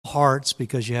hearts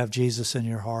because you have Jesus in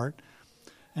your heart.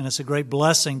 And it's a great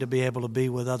blessing to be able to be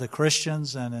with other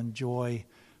Christians and enjoy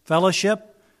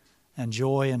fellowship and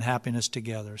joy and happiness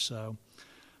together. So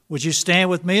would you stand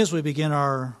with me as we begin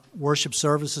our worship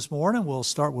service this morning? We'll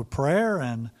start with prayer,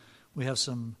 and we have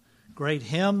some great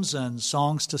hymns and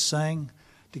songs to sing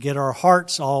to get our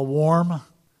hearts all warm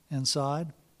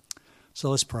inside. So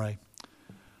let's pray.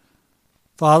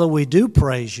 Father, we do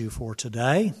praise you for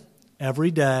today.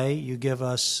 Every day you give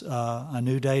us a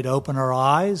new day to open our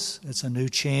eyes. It's a new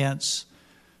chance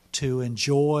to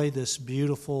enjoy this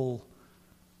beautiful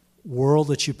world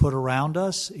that you put around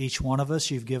us. Each one of us,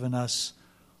 you've given us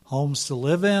homes to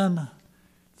live in,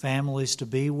 families to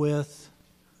be with,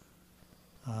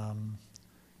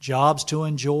 jobs to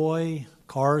enjoy,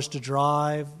 cars to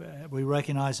drive. We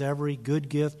recognize every good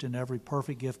gift and every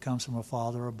perfect gift comes from a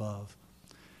Father above.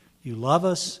 You love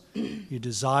us. You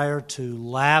desire to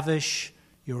lavish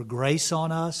your grace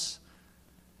on us.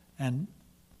 And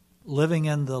living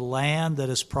in the land that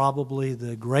is probably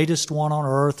the greatest one on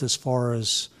earth as far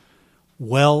as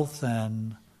wealth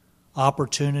and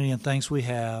opportunity and things we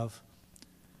have,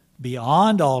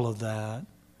 beyond all of that,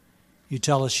 you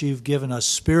tell us you've given us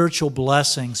spiritual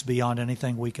blessings beyond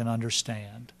anything we can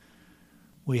understand.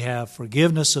 We have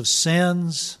forgiveness of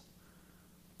sins,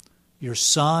 your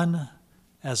Son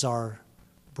as our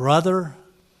brother,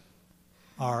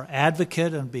 our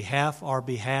advocate on our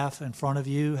behalf in front of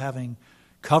you, having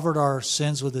covered our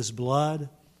sins with his blood.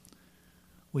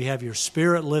 We have your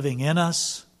Spirit living in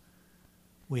us.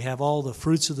 We have all the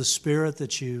fruits of the Spirit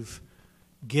that you've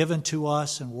given to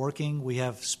us and working. We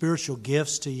have spiritual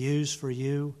gifts to use for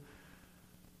you.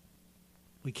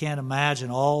 We can't imagine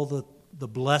all the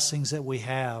blessings that we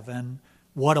have, and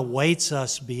what awaits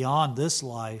us beyond this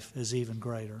life is even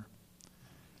greater.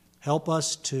 Help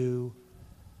us to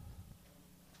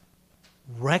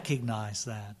recognize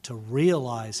that, to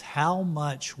realize how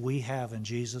much we have in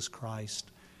Jesus Christ,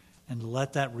 and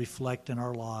let that reflect in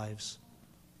our lives.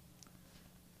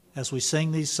 As we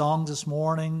sing these songs this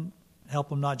morning, help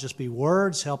them not just be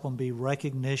words, help them be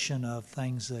recognition of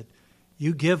things that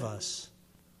you give us,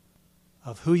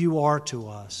 of who you are to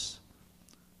us,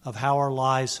 of how our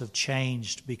lives have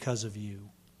changed because of you.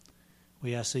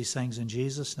 We ask these things in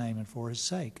Jesus' name and for his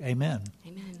sake. Amen.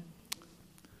 Amen.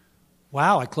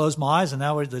 Wow, I closed my eyes and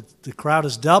now the crowd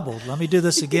has doubled. Let me do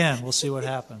this again. We'll see what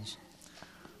happens.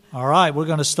 All right, we're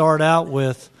going to start out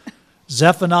with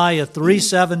Zephaniah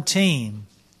 3:17.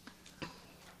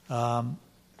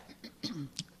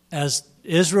 As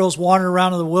Israel's wandering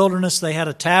around in the wilderness, they had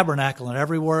a tabernacle, and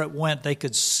everywhere it went, they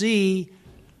could see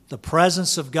the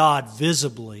presence of God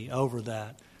visibly over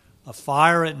that. A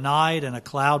fire at night and a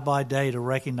cloud by day to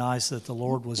recognize that the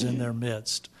Lord was in their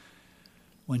midst.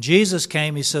 When Jesus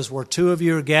came, he says, where two of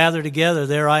you are gathered together,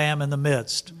 there I am in the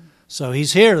midst. So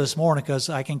he's here this morning because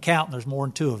I can count and there's more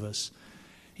than two of us.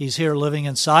 He's here living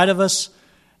inside of us,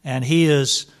 and he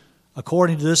is,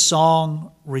 according to this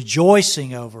song,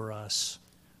 rejoicing over us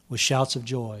with shouts of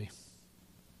joy.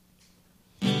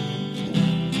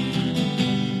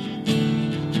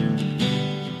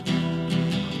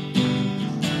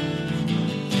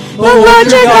 The Lord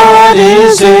your God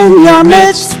is in your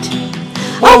midst,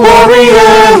 a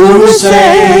warrior who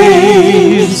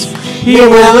saves. He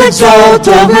will exalt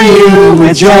over you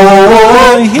with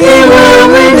joy. He will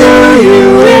renew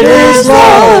you in his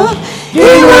love. He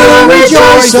will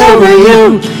rejoice over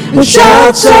you with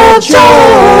shouts of joy.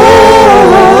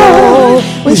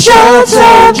 With shouts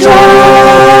of joy.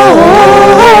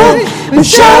 With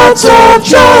shouts of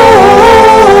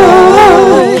joy.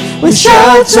 With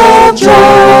shouts of joy,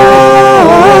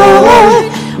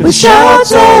 with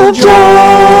shouts of joy.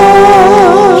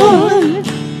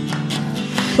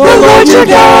 The Lord your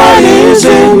God is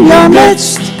in your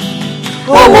midst, a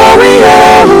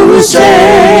warrior who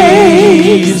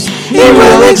saves. He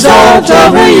will exalt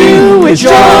over you with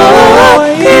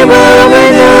joy. He will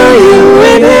renew you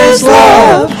in his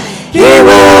love. He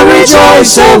will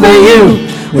rejoice over you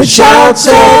with shouts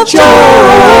of joy,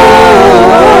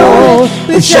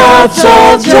 with shouts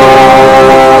of joy,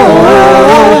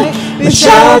 with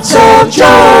shouts of joy,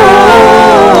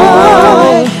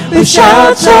 with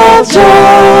shouts of joy,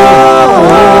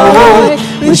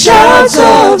 with shouts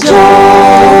of joy.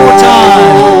 One more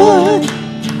time.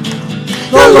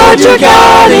 The Lord your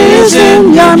God is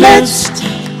in your midst,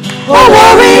 a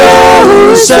warrior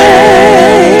who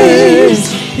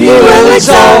saves. He will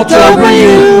exalt over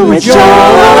you with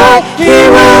joy. He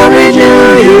will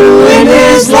renew you in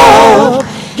his love.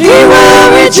 He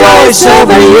will rejoice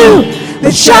over you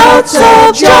with shouts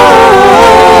of joy.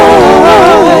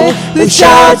 With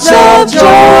shouts of joy.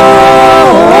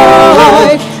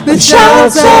 with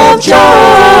shouts of joy,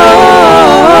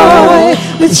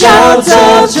 with shouts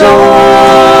of joy,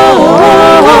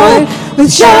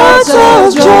 with shouts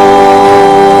of joy.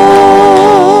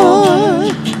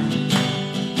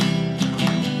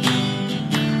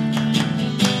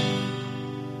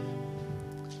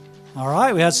 All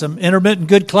right, we had some intermittent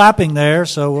good clapping there,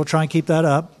 so we'll try and keep that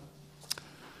up.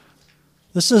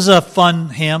 This is a fun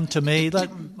hymn to me.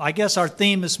 I guess our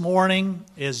theme this morning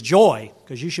is joy,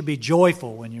 because you should be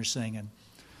joyful when you're singing.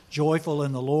 Joyful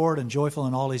in the Lord and joyful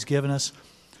in all He's given us.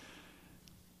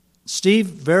 Steve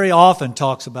very often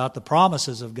talks about the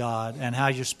promises of God and how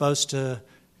you're supposed to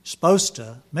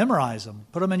memorize them,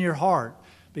 put them in your heart,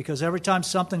 because every time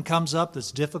something comes up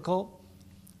that's difficult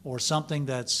or something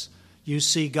that's you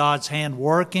see God's hand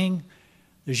working,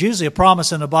 there's usually a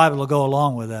promise in the Bible to go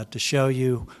along with that to show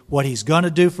you what He's going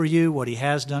to do for you, what He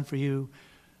has done for you,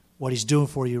 what He's doing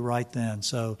for you right then.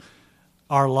 So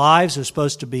our lives are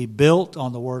supposed to be built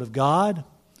on the Word of God,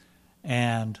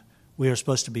 and we are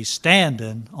supposed to be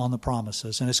standing on the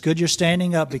promises. And it's good you're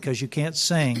standing up, because you can't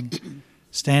sing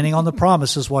standing on the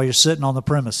promises while you're sitting on the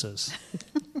premises.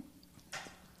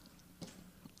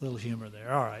 Little humor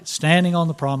there. All right, standing on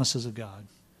the promises of God.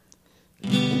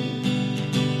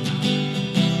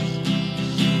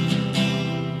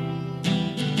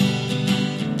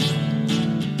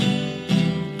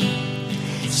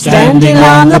 Standing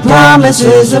on the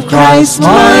promises of Christ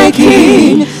my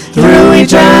King, through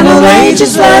eternal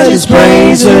ages let His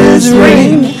praises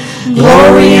ring.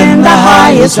 Glory in the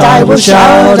highest I will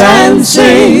shout and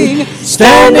sing,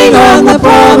 standing on the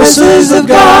promises of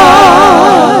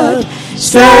God.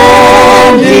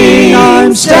 Standing,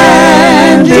 I'm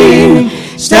standing,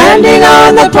 standing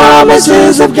on the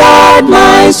promises of God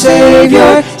my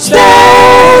Savior.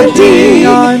 Standing,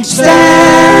 I'm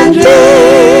standing,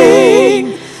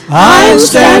 I'm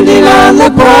standing on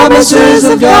the promises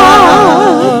of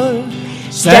God,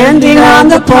 standing on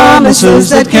the promises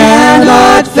that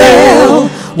cannot fail.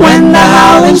 When the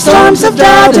howling storms of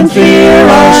doubt and fear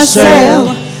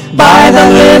assail, by the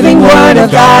living word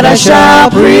of God I shall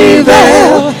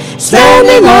prevail.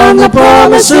 Standing on the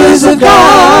promises of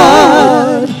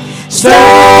God,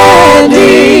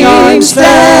 standing, I'm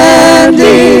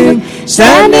standing,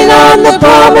 standing on the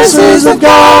promises of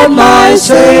God my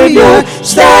Savior.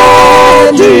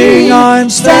 Standing, I'm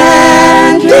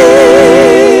standing,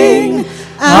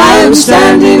 I'm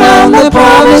standing on the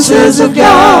promises of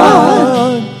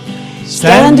God.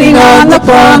 Standing on the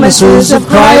promises of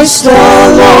Christ the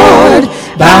Lord,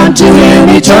 bound to Him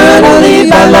eternally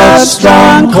by love's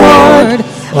strong cord,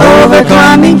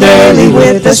 overcoming daily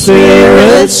with the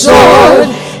Spirit's sword.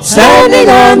 Standing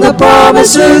on the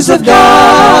promises of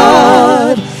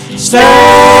God.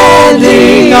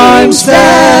 Standing, I'm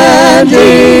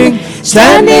standing,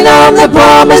 standing on the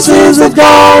promises of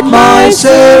God my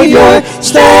Savior.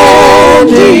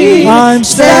 Standing, I'm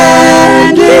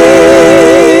standing,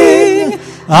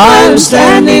 I'm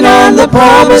standing on the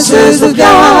promises of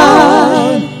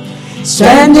God.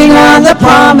 Standing on the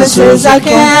promises I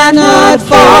cannot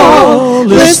fall,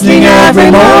 listening every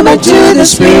moment to the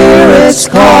Spirit's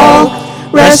call,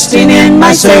 resting in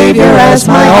my Savior as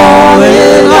my all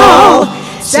in all.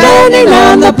 Standing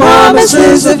on the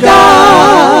promises of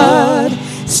God.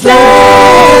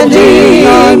 Standing,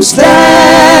 I'm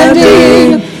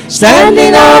standing,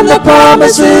 standing on the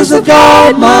promises of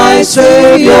God my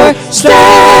Savior.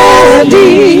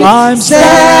 Standing, I'm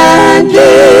standing,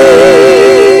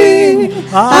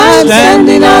 I'm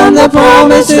standing on the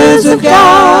promises of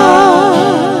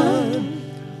God.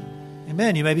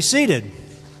 Amen. You may be seated.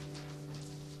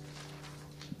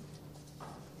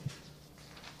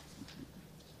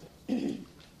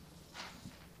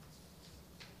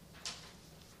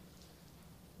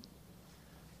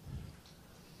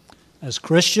 As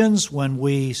Christians, when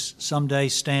we someday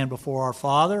stand before our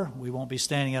Father, we won't be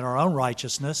standing in our own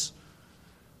righteousness.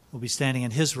 We'll be standing in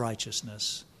His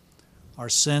righteousness. Our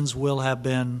sins will have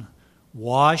been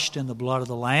washed in the blood of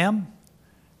the Lamb,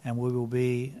 and we will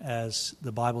be, as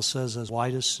the Bible says, as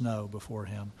white as snow before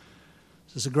Him.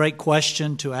 This is a great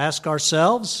question to ask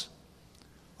ourselves.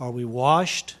 Are we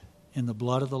washed in the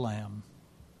blood of the Lamb?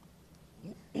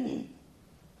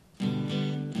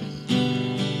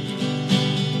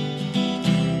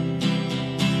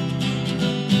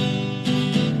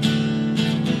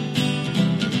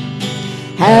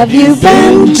 Have you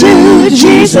been to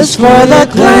Jesus for the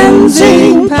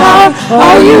cleansing power?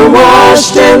 Are you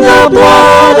washed in the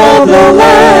blood of the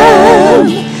Lamb?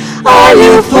 Are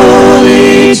you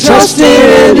fully trusting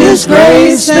in His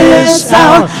grace this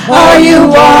hour? Are you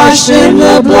washed in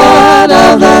the blood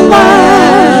of the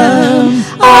Lamb?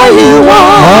 Are you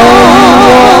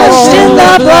washed in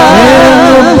the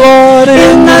blood,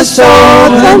 in the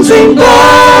soul-cleansing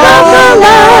blood of the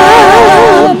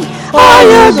Lamb? Are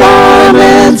your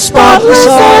garments spotless?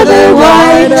 Are they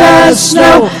white as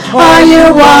snow? Are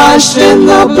you washed in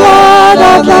the blood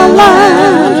of the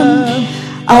Lamb?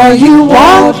 Are you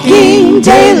walking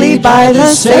daily by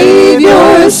the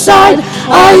Savior's side?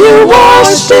 Are you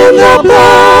washed in the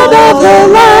blood of the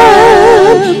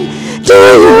Lamb? Do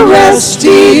you rest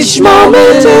each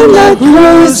moment in the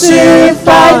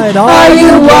crucified? Are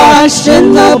you washed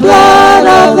in the blood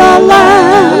of the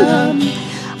Lamb?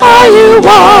 Are you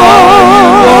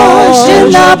washed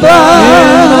in the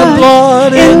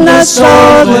blood, in the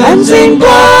soul-cleansing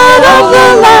blood of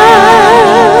the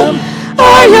Lamb?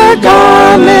 Are your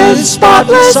garments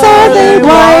spotless? Are they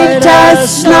white as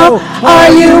snow?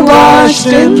 Are you washed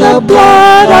in the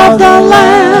blood of the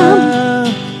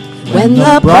Lamb? When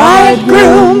the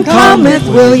bridegroom cometh,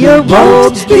 will your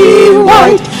robes be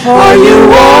white? Are you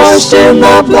washed in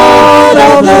the blood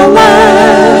of the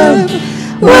Lamb?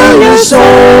 Will your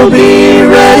soul be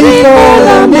ready for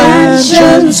the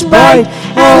mansions bright?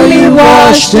 Are you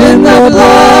washed in the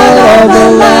blood of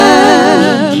the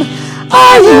Lamb?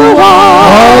 Are you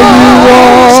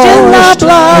washed in the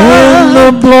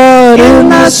blood, in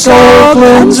the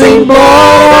soul-cleansing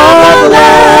blood of the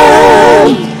Lamb?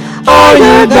 Are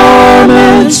your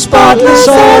garments spotless?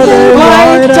 Are they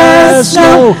white as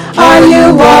snow? Are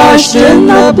you washed in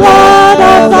the blood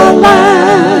of the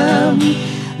Lamb?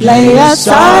 Lay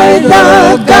aside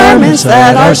the garments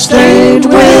that are stained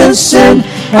with sin,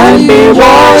 and be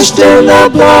washed in the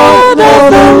blood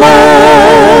of the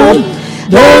Lamb.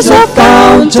 There's a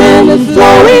fountain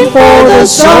flowing for the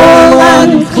soul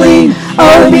unclean.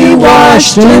 Oh, be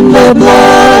washed in the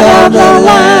blood of the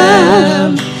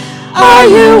Lamb. Are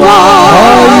you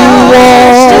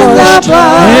washed in the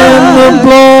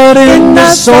blood, in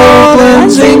the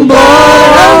soul-cleansing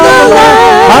blood of the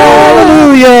Lamb?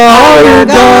 Hallelujah! Are your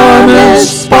garments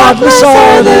spotless?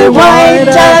 Are they white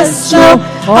as snow?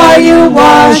 Are you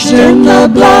washed in the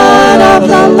blood of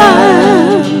the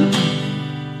Lamb?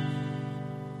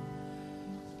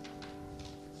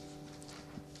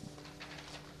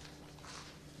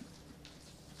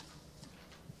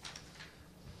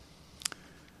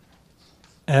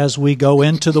 As we go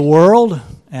into the world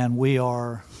and we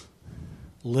are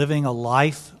living a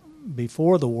life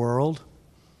before the world,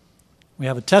 we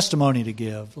have a testimony to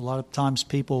give. A lot of times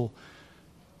people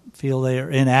feel they are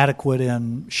inadequate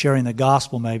in sharing the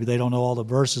gospel maybe. They don't know all the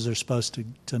verses they're supposed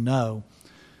to know.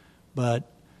 But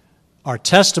our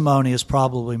testimony is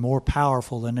probably more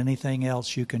powerful than anything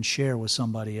else you can share with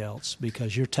somebody else,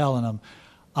 because you're telling them,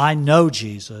 I know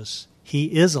Jesus,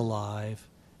 He is alive,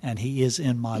 and He is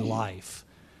in my life.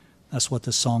 That's what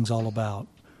this song's all about.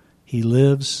 He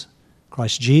lives.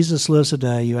 Christ Jesus lives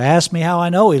today. You ask me how I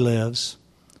know He lives.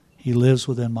 He lives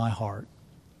within my heart.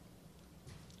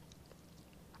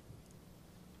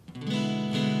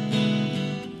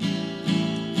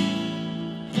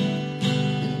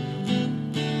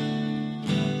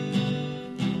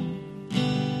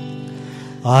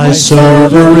 I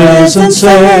serve a risen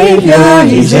Savior.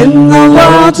 He's in the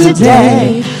world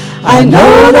today. I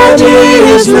know that He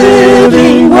is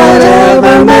living,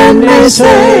 whatever men may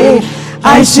say.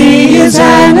 I see His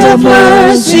hand of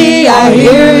mercy, I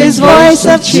hear His voice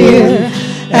of cheer,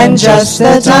 and just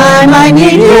the time I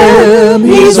need Him,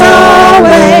 He's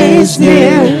always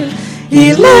near.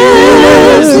 He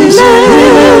lives,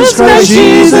 Christ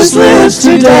Jesus lives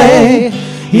today.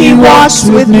 He walks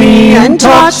with me and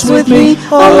talks with me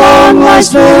along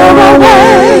life's narrow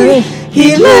way.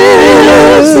 He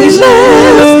lives,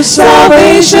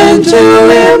 salvation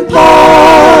to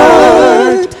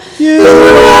impart. You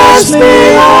ask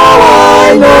me how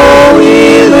I know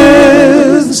He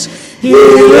lives. He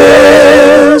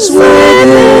lives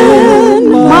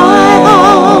within my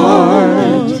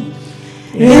heart.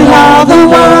 In all the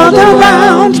world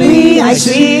around me, I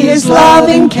see His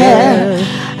loving care.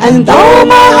 And though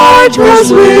my heart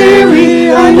grows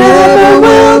weary, I never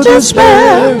will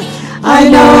despair. I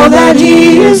know that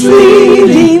He is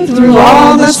leading through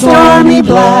all the stormy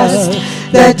blast.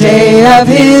 The day of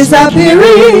His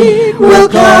appearing will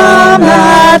come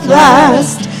at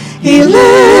last. He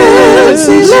lives,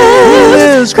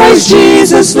 Christ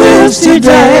Jesus lives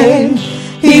today.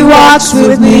 He walks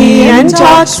with me and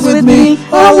talks with me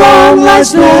along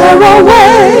life's narrow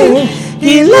way.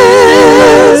 He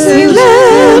lives,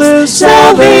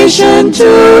 salvation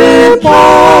to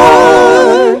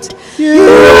impart. You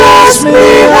ask me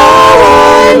how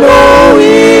I know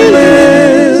He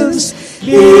lives.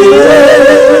 He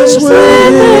lives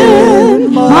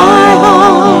within my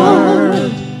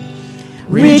heart.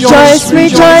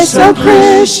 Rejoice, O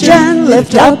Christian,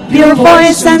 lift up your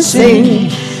voice and sing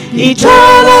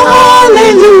eternal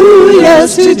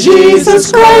hallelujahs to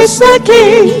Jesus Christ the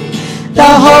King, the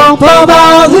hope of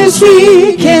all who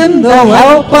seek Him, the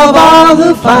help of all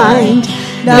who find.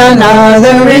 None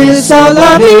other is so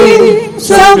loving,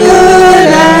 so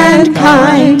good and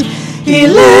kind. He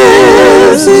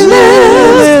lives,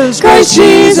 Christ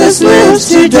Jesus lives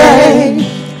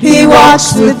today. He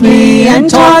walks with me and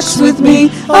talks with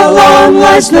me along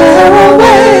life's narrow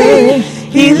way.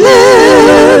 He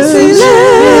lives,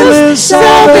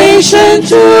 salvation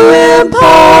to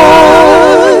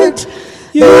impart.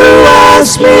 You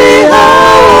ask me how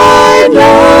I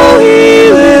know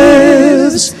He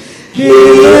lives. He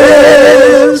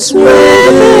lives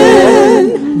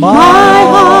within my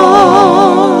heart.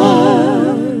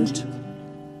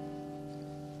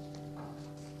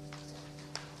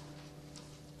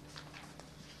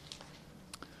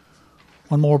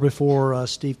 One more before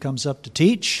Steve comes up to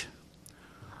teach.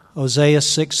 Hosea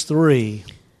 6:3.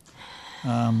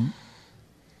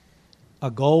 A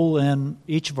goal in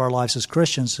each of our lives as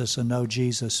Christians is to know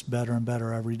Jesus better and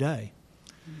better every day.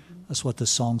 That's what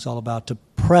this song's all about, to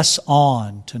press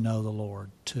on to know the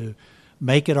Lord, to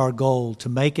make it our goal, to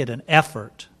make it an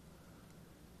effort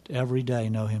to every day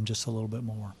know Him just a little bit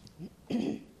more.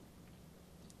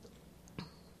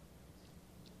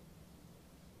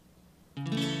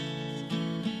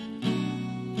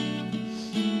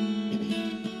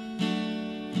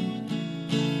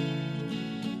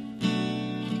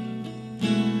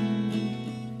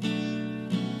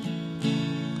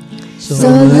 So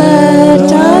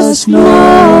let us know.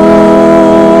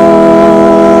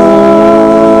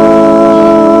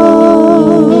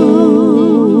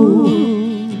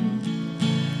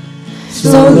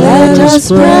 So let us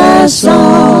press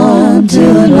on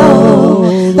to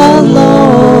know the Lord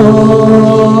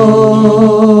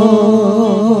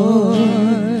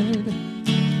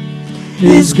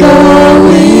is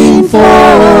going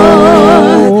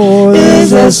forth,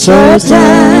 is as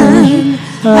certain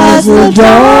as the dawn,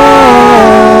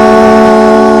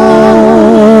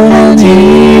 and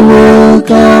He will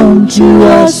come to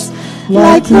us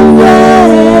like the rain,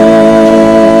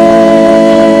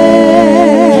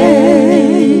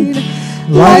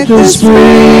 like the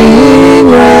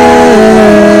spring rain,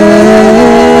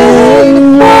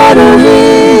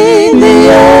 watering the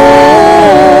earth.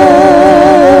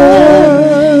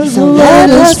 So let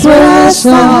us press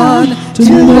on to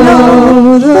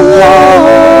know the Lord,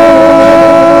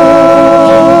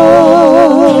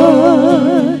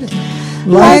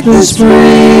 like the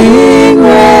spring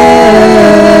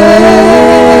rain,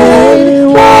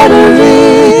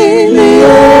 watering the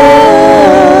earth.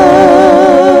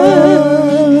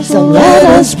 So let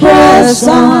us press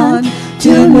on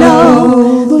to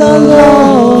know the Lord.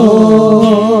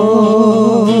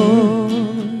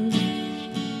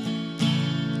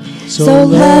 So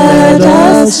let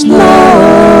us know.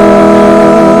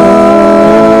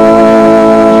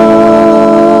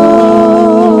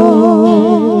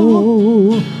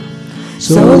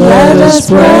 So let us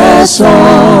press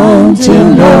on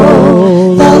to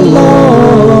know the Lord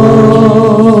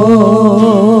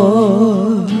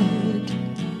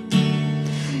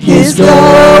is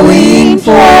going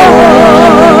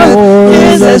forth,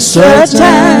 is as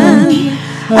certain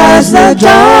as the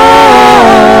dawn,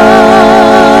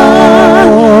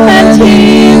 and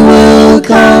He will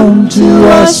come to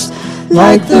us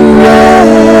like the rain,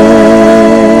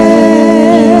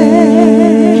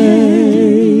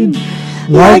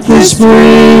 like the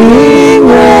spring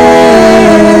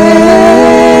rain,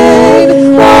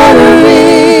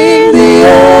 watering the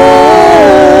earth.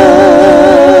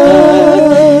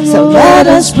 So let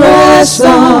us press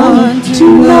on to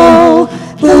know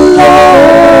the Lord,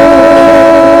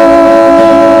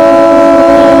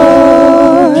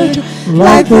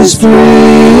 like the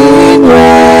spring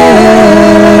rain,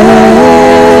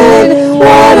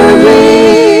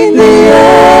 watering the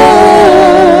earth.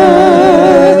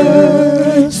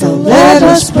 So let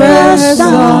us press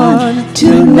on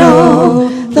to know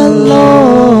the Lord.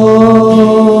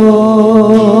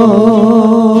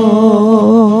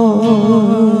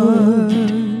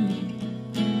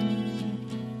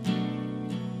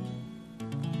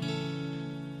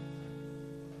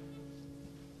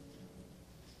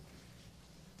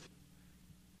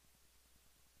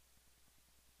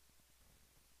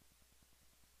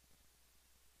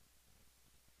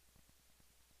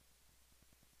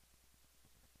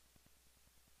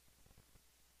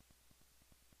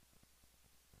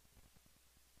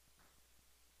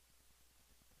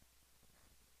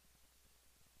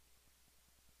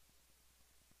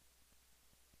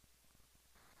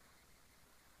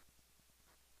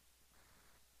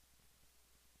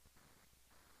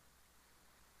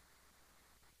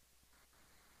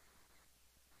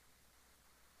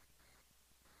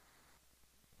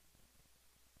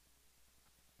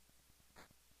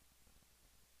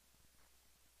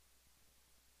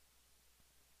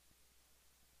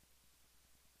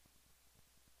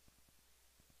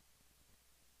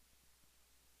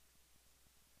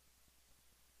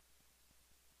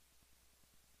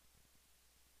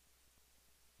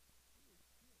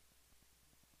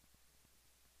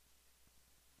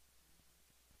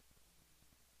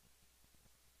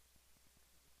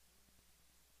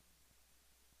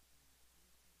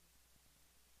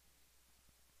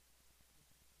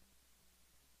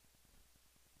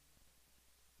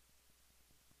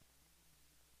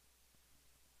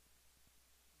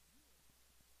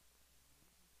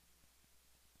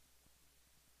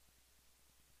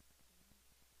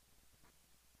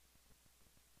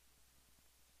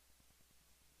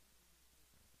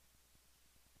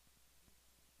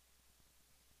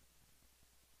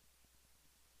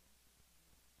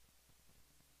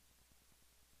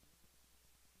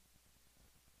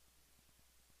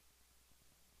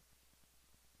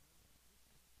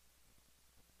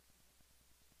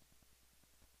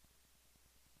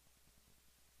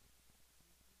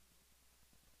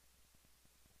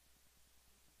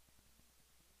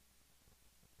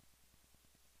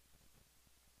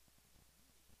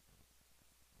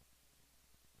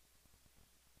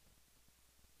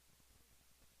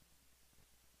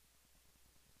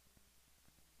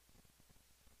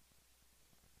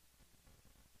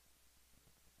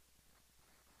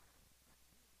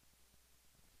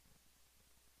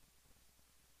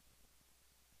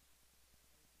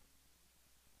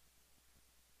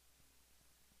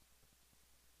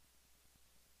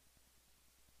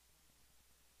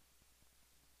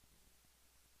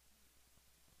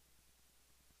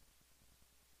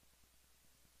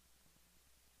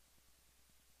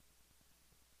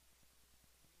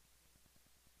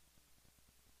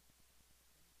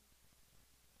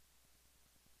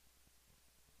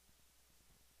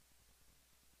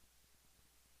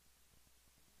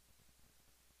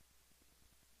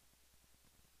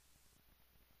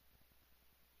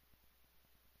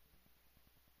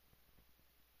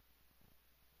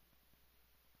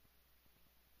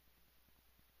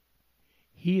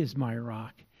 He is my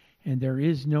rock, and there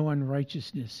is no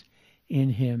unrighteousness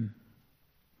in him.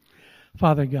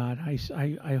 Father God,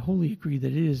 I wholly agree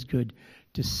that it is good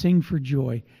to sing for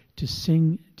joy, to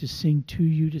sing to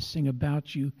you, to sing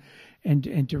about you,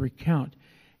 and to recount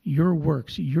your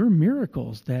works, your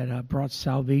miracles that brought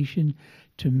salvation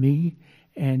to me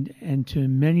and to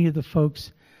many of the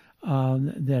folks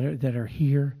that are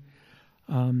here.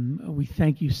 We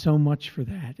thank you so much for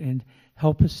that, and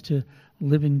help us to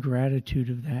live in gratitude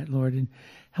of that, Lord, and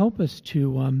help us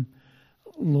to,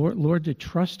 Lord, to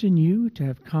trust in you, to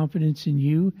have confidence in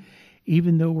you,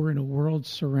 even though we're in a world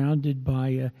surrounded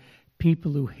by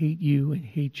people who hate you and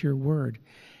hate your word,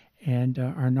 and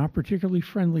are not particularly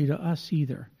friendly to us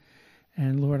either.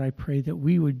 And Lord, I pray that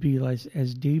we would be,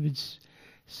 as David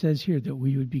says here, that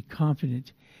we would be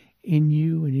confident in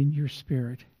you and in your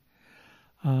Spirit.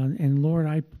 And Lord,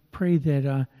 I pray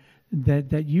that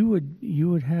that you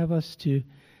would have us to,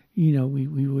 we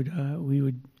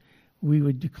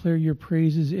would declare your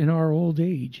praises in our old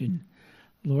age. And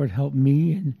Lord, help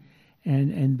me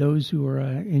and those who are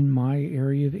in my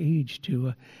area of age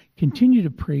to continue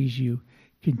to praise you,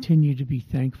 continue to be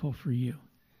thankful for you.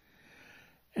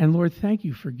 And Lord, thank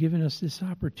you for giving us this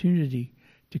opportunity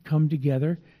to come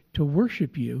together to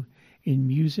worship you in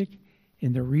music,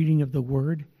 in the reading of the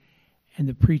word, and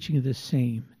the preaching of the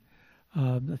same. I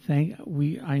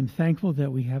am thankful that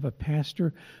we have a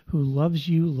pastor who loves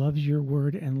you, loves your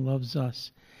word, and loves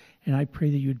us. And I pray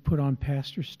that you would put on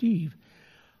Pastor Steve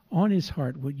on his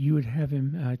heart what you would have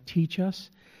him teach us.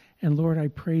 And Lord, I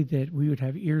pray that we would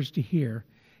have ears to hear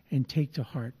and take to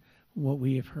heart what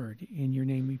we have heard. In your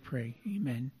name we pray.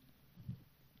 Amen.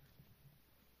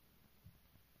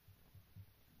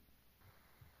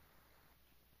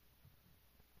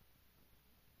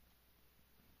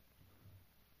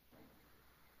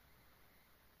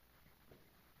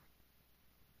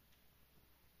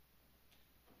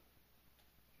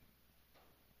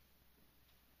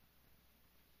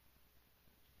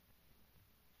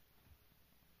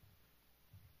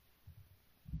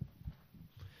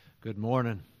 Good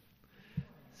morning.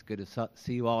 It's good to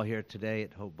see you all here today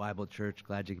at Hope Bible Church.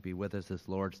 Glad you could be with us this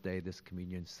Lord's Day, this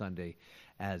Communion Sunday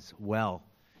as well.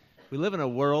 We live in a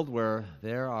world where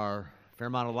there are a fair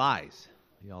amount of lies.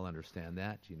 You all understand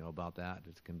that. You know about that.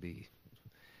 It can be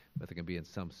in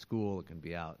some school, it can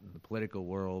be out in the political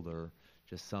world, or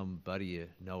just somebody you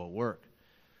know at work.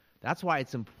 That's why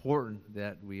it's important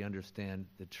that we understand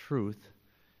the truth,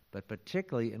 but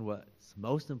particularly in what's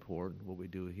most important, what we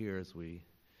do here is we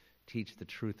teach the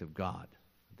truth of God.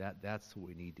 That's what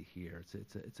we need to hear.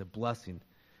 It's a blessing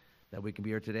that we can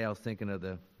be here today. I was thinking of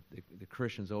the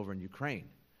Christians over in Ukraine.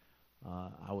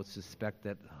 I would suspect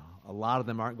that a lot of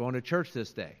them aren't going to church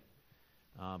this day.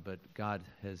 But God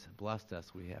has blessed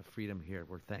us. We have freedom here.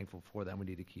 We're thankful for that. We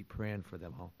need to keep praying for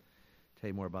them. I'll tell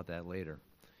you more about that later.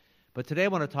 But today I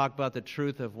want to talk about the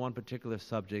truth of one particular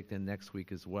subject, and next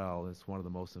week as well. It's one of the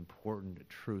most important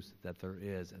truths that there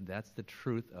is, and that's the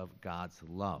truth of God's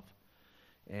love.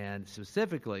 And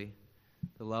specifically,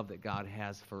 the love that God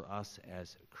has for us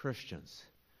as Christians,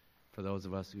 for those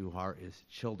of us who are His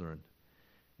children.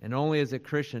 And only as a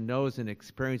Christian knows and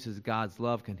experiences God's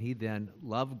love can he then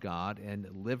love God and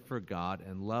live for God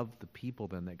and love the people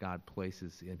then that God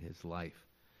places in his life.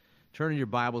 Turn in your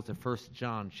Bibles to 1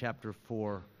 John chapter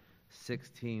 4,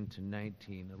 16 to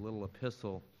 19, a little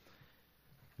epistle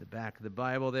in the back of the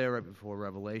Bible there right before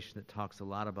Revelation that talks a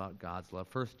lot about God's love.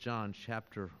 1 John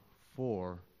chapter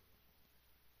 4,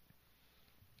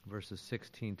 verses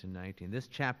 16 to 19. This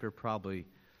chapter probably,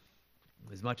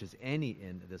 as much as any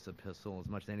in this epistle, as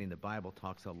much as any in the Bible,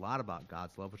 talks a lot about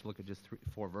God's love. Let's look at just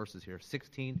 4 verses here,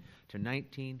 16 to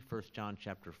 19, 1 John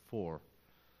chapter 4.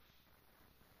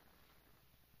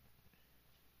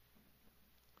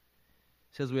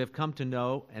 It says, "We have come to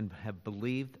know and have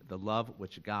believed the love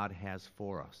which God has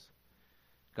for us.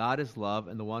 God is love,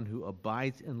 and the one who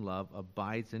abides in love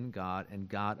abides in God, and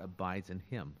God abides in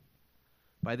him.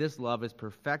 By this love is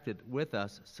perfected with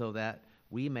us, so that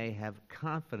we may have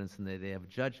confidence in the day of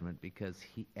judgment, because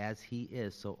as he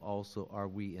is, so also are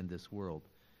we in this world.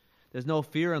 There's no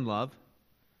fear in love.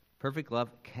 Perfect love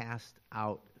casts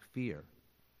out fear,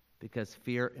 because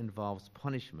fear involves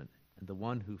punishment, and the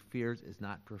one who fears is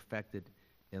not perfected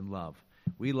in love.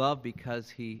 We love because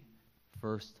he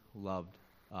first loved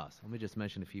us." Let me just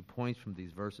mention a few points from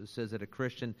these verses. It says that a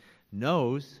Christian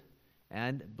knows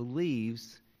and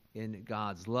believes in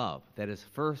God's love. That is,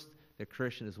 first, the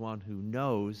Christian is one who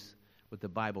knows what the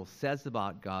Bible says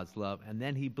about God's love, and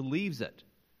then he believes it.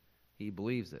 He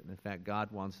believes it. And in fact,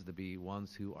 God wants us to be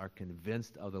ones who are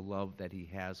convinced of the love that he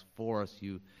has for us.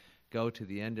 You go to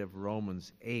the end of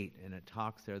Romans 8, and it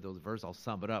talks there, those verses, I'll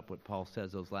sum it up. What Paul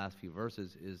says, those last few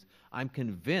verses, is, I'm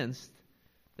convinced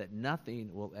that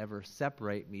nothing will ever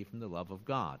separate me from the love of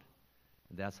God.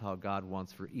 And that's how God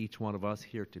wants for each one of us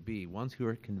here to be, ones who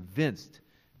are convinced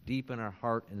deep in our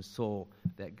heart and soul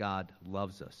that God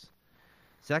loves us.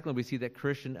 Secondly, we see that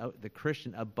the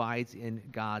Christian abides in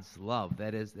God's love.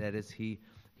 That is, he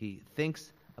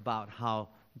thinks about how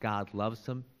God loves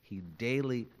him. He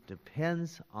daily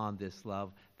depends on this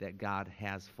love that God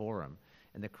has for him.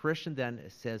 And the Christian then,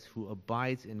 it says, who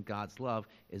abides in God's love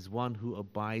is one who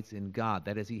abides in God.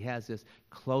 That is, he has this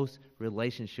close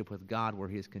relationship with God where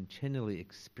he is continually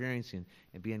experiencing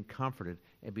and being comforted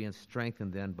and being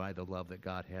strengthened then by the love that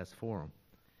God has for him.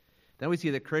 Then we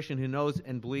see the Christian who knows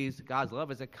and believes God's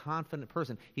love is a confident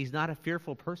person. He's not a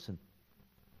fearful person.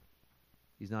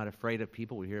 He's not afraid of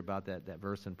people. We hear about that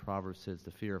verse in Proverbs says, the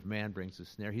fear of man brings a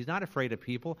snare. He's not afraid of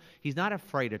people. He's not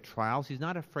afraid of trials. He's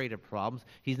not afraid of problems.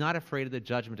 He's not afraid of the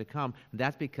judgment to come. And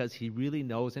that's because he really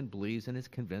knows and believes and is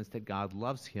convinced that God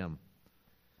loves him.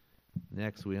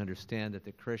 Next, we understand that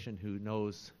the Christian who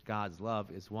knows God's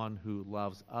love is one who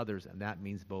loves others, and that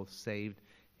means both saved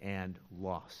and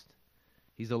lost.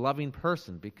 He's a loving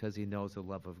person because he knows the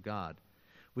love of God.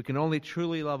 We can only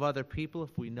truly love other people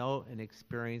if we know and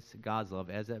experience God's love.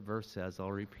 As that verse says,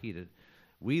 I'll repeat it.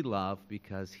 We love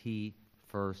because he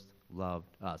first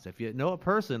loved us. If you know a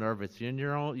person, or if it's in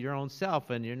your own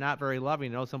self and you're not very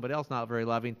loving, you know somebody else not very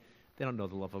loving, they don't know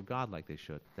the love of God like they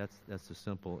should. That's the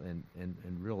simple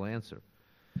and real answer.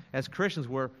 As Christians,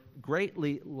 we're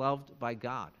greatly loved by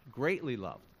God, greatly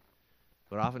loved.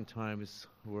 But oftentimes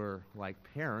we're like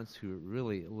parents who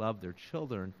really love their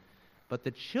children. But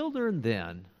the children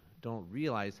then don't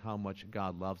realize how much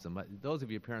God loves them. Those of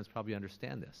you parents probably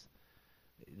understand this.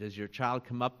 Does your child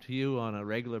come up to you on a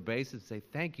regular basis and say,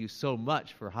 thank you so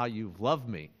much for how you've loved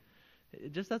me?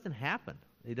 It just doesn't happen.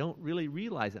 They don't really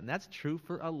realize it. And that's true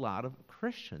for a lot of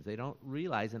Christians. They don't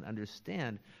realize and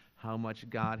understand how much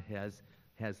God has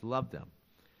loved them.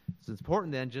 So it's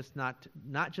important then just not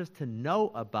just to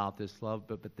know about this love,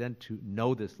 but then to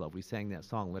know this love. We sang that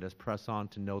song, Let Us Press On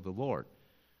to Know the Lord.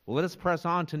 Well, let us press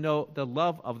on to know the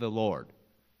love of the Lord.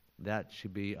 That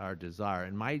should be our desire.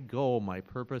 And my goal, my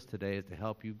purpose today is to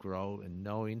help you grow in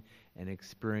knowing and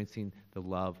experiencing the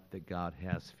love that God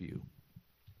has for you.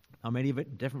 How many of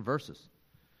it? Different verses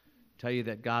tell you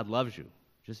that God loves you.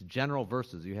 Just general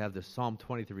verses. You have this Psalm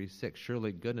 23:6.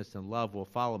 Surely goodness and love will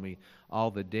follow me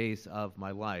all the days of my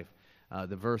life.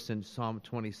 The verse in Psalm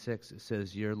 26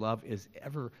 says, your love is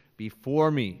ever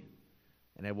before me,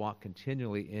 and I walk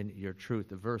continually in your truth.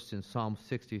 The verse in Psalm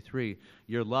 63,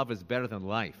 your love is better than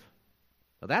life.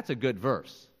 Well, that's a good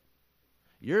verse.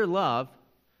 Your love,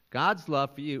 God's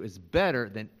love for you, is better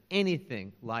than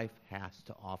anything life has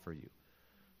to offer you.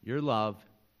 Your love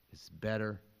is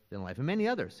better than life, and many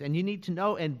others. And you need to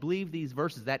know and believe these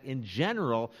verses that in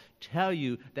general tell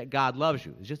you that God loves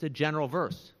you. It's just a general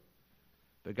verse.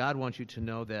 But God wants you to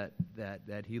know that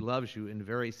he loves you in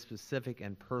very specific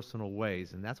and personal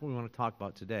ways. And that's what we want to talk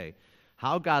about today.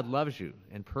 How God loves you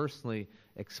and personally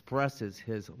expresses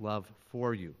his love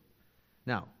for you.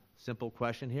 Now, simple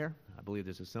question here. I know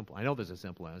there's a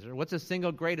simple answer. What's the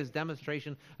single greatest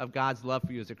demonstration of God's love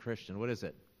for you as a Christian? What is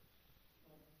it?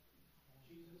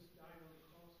 Jesus died on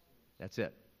the cross. That's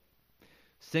it.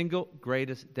 Single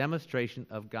greatest demonstration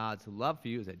of God's love for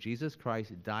you is that Jesus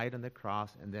Christ died on the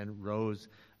cross and then rose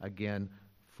again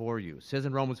for you. It says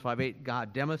in Romans 5:8,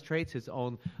 God demonstrates his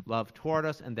own love toward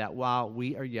us, and that while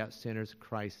we are yet sinners,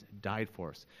 Christ died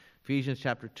for us. Ephesians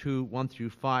chapter 2, 1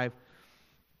 through 5.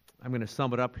 I'm going to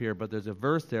sum it up here, but there's a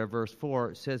verse there, verse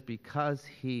 4. It says, because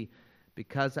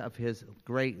of his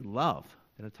great love.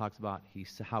 Then it talks about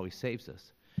how he saves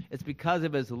us. It's because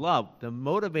of his love, the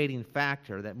motivating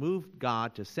factor that moved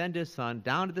God to send his Son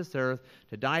down to this earth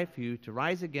to die for you, to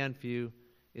rise again for you,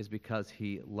 is because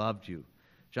he loved you.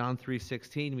 John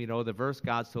 3:16, we know the verse,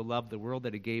 God so loved the world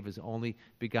that he gave his only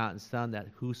begotten Son, that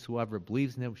whosoever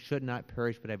believes in him should not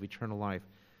perish but have eternal life.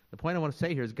 The point I want to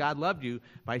say here is God loved you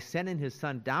by sending his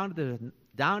Son down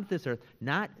to this earth,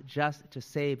 not just to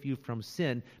save you from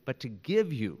sin, but to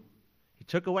give you. He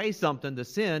took away something, the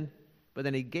sin, but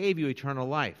then he gave you eternal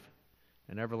life,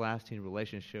 an everlasting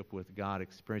relationship with God,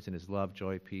 experiencing his love,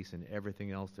 joy, peace, and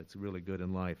everything else that's really good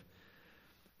in life.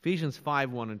 Ephesians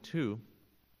 5, 1 and 2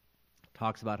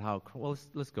 talks about how, well,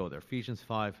 let's go there. Ephesians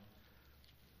 5,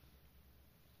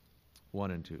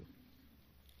 1 and 2.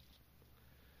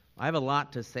 I have a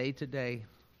lot to say today,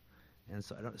 and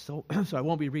so I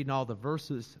won't be reading all the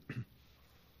verses,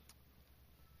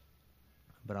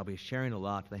 but I'll be sharing a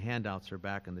lot. The handouts are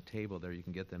back on the table there. You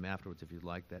can get them afterwards if you'd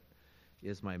like that.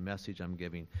 is my message I'm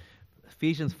giving.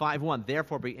 Ephesians 5:1,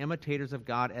 therefore be imitators of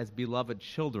God as beloved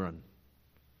children.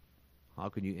 How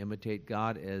can you imitate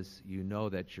God? As you know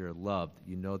that you're loved.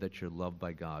 You know that you're loved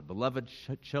by God. Beloved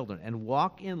children, and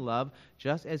walk in love,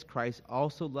 just as Christ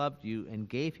also loved you and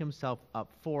gave himself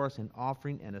up for us, an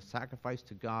offering and a sacrifice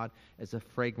to God as a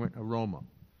fragrant aroma.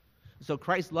 So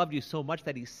Christ loved you so much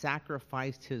that he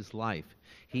sacrificed his life.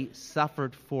 He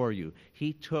suffered for you.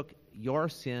 He took your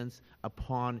sins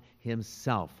upon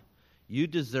himself. You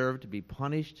deserve to be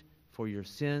punished for your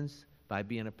sins by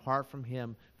being apart from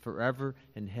him forever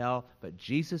in hell. But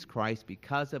Jesus Christ,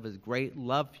 because of his great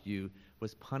love for you,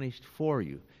 was punished for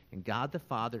you. And God the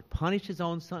Father punished his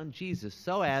own Son, Jesus,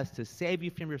 so as to save you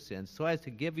from your sins, so as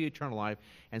to give you eternal life,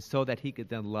 and so that he could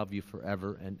then love you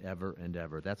forever and ever and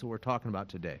ever. That's what we're talking about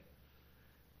today.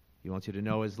 He wants you to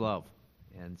know his love.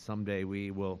 And someday we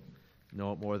will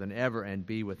know it more than ever and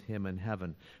be with him in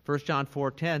heaven. 1 John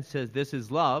 4:10 says, this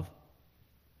is love,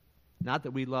 not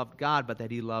that we loved God, but that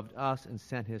he loved us and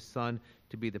sent his Son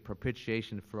to be the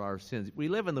propitiation for our sins. We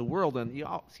live in the world, and you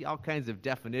see all kinds of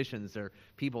definitions. There are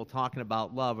people talking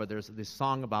about love, or there's this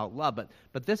song about love,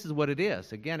 but this is what it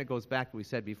is. Again, it goes back to what we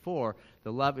said before.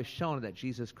 The love is shown that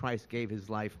Jesus Christ gave his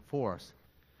life for us.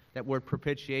 That word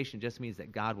propitiation just means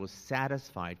that God was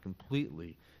satisfied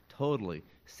completely, totally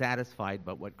satisfied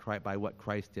by what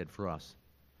Christ did for us.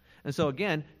 And so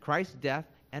again, Christ's death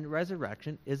and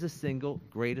resurrection is the single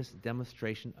greatest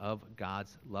demonstration of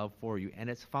God's love for you. And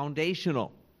it's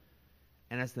foundational.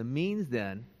 And it's the means,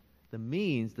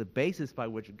 the basis by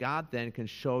which God then can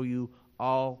show you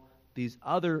all these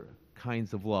other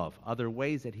kinds of love, other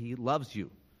ways that he loves you.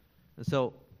 And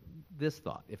so this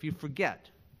thought, if you forget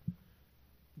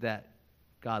that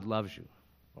God loves you,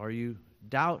 or you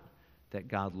doubt that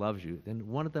God loves you, then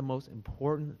one of the most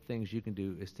important things you can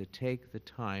do is to take the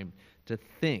time to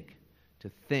think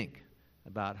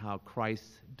about how Christ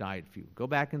died for you. Go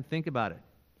back and think about it.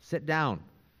 Sit down.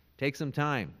 Take some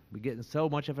time. We get in so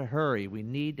much of a hurry. We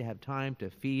need to have time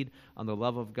to feed on the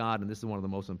love of God, and this is one of the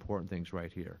most important things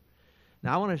right here.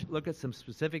 Now, I want to look at some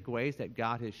specific ways that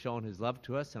God has shown his love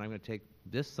to us, and I'm going to take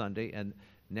this Sunday and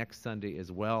next Sunday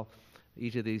as well.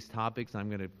 Each of these topics I'm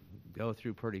going to go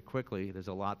through pretty quickly. There's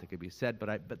a lot that could be said,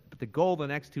 but the goal the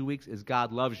next 2 weeks is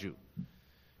God loves you.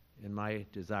 And my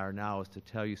desire now is to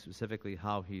tell you specifically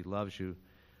how he loves you.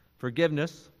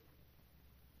 Forgiveness,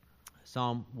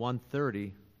 Psalm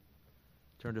 130.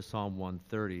 Turn to Psalm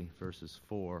 130, verses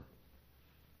 4,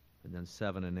 and then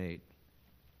 7 and 8.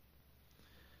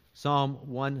 Psalm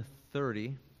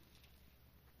 130,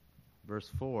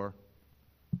 verse 4.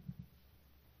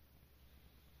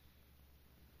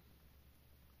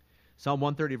 Psalm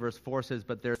 130, verse 4 says,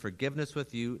 but there's forgiveness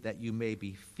with you that you may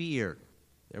be feared.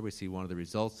 There we see one of the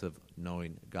results of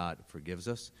knowing God forgives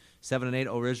us. 7 and 8,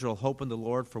 O Israel, hope in the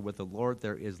Lord, for with the Lord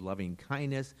there is loving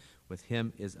kindness. With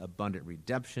him is abundant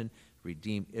redemption.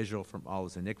 Redeem Israel from all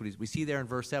his iniquities. We see there in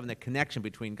verse 7 the connection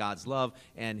between God's love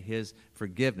and his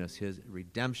forgiveness, his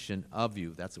redemption of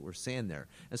you. That's what we're saying there.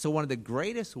 And so one of the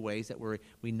greatest ways that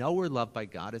we know we're loved by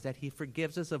God is that he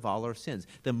forgives us of all our sins.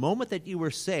 The moment that you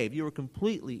were saved, you were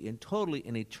completely and totally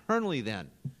and eternally then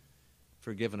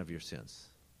forgiven of your sins.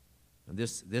 And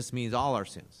this means all our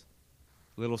sins.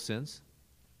 Little sins,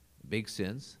 big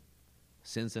sins,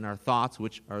 sins in our thoughts,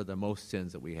 which are the most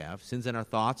sins that we have. Sins in our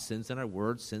thoughts, sins in our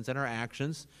words, sins in our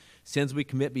actions. Sins we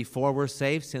commit before we're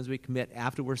saved, sins we commit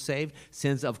after we're saved.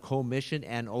 Sins of commission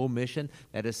and omission.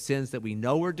 That is sins that we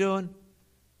know we're doing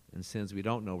and sins we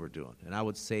don't know we're doing. And I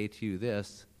would say to you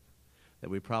this, that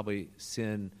we probably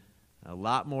sin a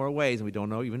lot more ways and we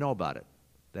don't even know about it.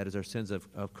 That is our sins of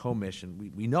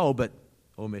commission. We know, but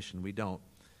omission we don't.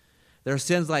 There are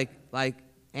sins like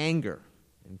anger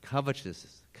and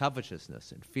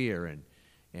covetousness and fear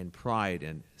and pride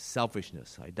and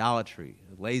selfishness, idolatry,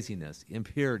 laziness,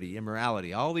 impurity,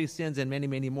 immorality, all these sins and many,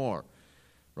 many more.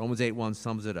 Romans 8:1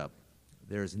 sums it up.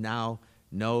 There is now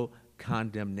no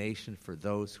condemnation for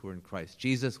those who are in Christ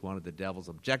Jesus. One of the devil's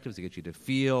objectives is to get you to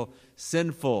feel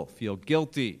sinful, feel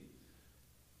guilty.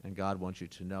 And God wants you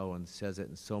to know, and says it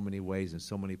in so many ways, in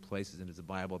so many places in his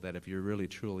Bible, that if you're really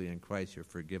truly in Christ, you're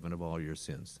forgiven of all your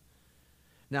sins.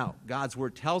 Now, God's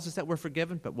word tells us that we're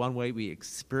forgiven, but one way we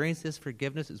experience this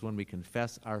forgiveness is when we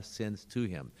confess our sins to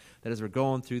him. That as we're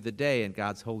going through the day and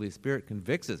God's Holy Spirit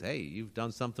convicts us, hey, you've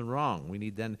done something wrong. We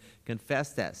need then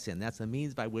confess that sin. That's a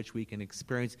means by which we can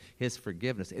experience his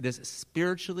forgiveness. It is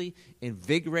spiritually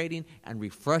invigorating and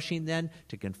refreshing then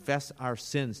to confess our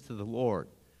sins to the Lord.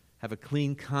 Have a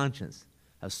clean conscience,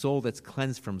 a soul that's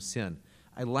cleansed from sin.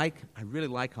 I really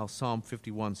like how Psalm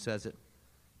 51 says it.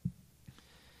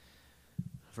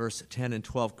 verse 10 and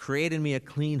 12, create in me a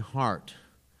clean heart,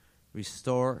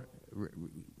 restore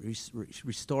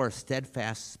a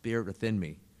steadfast spirit within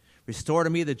me. Restore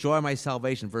to me the joy of my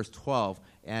salvation, verse 12,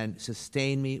 and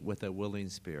sustain me with a willing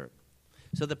spirit.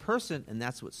 So the person, and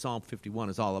that's what Psalm 51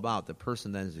 is all about, the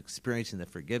person that is experiencing the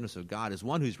forgiveness of God is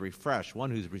one who's refreshed, one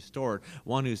who's restored,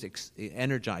 one who's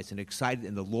energized and excited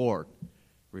in the Lord,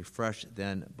 refreshed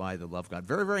then by the love of God.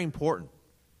 Very, very important.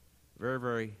 Very,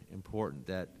 very important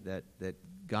that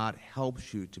God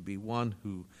helps you to be one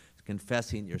who is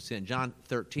confessing your sin. John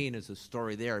 13 is a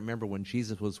story there. Remember when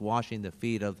Jesus was washing the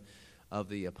feet of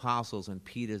the apostles, and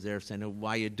Peter's there saying, "Oh,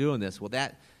 why are you doing this?" Well,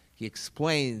 he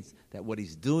explains that what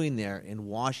he's doing there in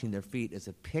washing their feet is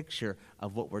a picture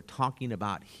of what we're talking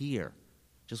about here.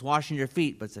 Just washing your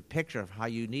feet, but it's a picture of how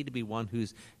you need to be one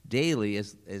who's daily,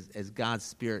 as God's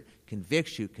Spirit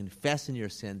convicts you, confessing your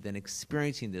sin, then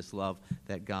experiencing this love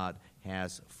that God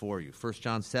has for you. 1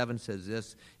 John 7 says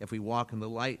this, if we walk in the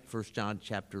light, 1 John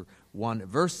chapter 1,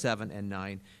 verse 7 and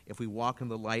 9, if we walk in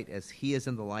the light as he is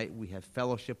in the light, we have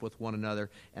fellowship with one another,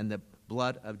 and the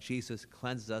blood of Jesus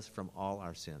cleanses us from all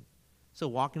our sin. So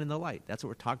walking in the light, that's what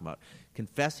we're talking about.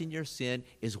 Confessing your sin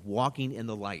is walking in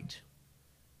the light.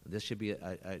 This should be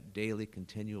a daily,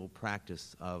 continual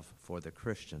practice for the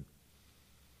Christian.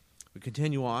 We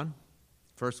continue on.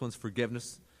 First one's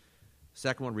forgiveness.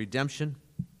 Second one, redemption.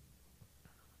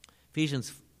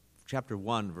 Ephesians chapter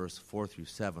 1, verse 4 through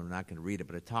 7. I'm not going to read it,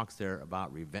 but it talks there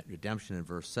about redemption in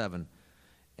verse 7.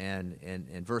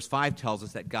 And verse 5 tells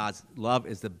us that God's love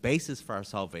is the basis for our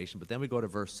salvation. But then we go to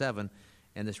verse 7,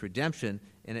 and this redemption,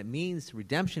 and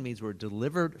redemption means we're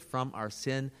delivered from our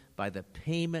sin by the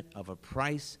payment of a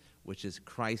price, which is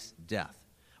Christ's death.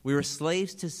 We were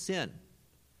slaves to sin,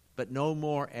 but no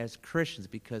more as Christians,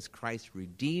 because Christ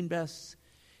redeemed us.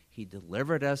 He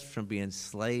delivered us from being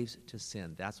slaves to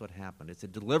sin. That's what happened. It's a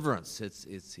deliverance.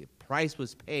 It's a price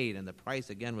was paid, and the price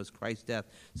again was Christ's death,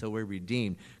 so we're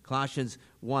redeemed. Colossians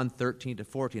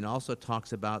 1:13-14 also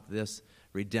talks about this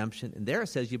redemption, and there it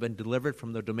says you've been delivered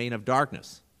from the domain of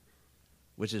darkness,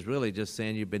 which is really just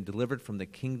saying you've been delivered from the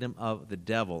kingdom of the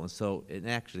devil. And so it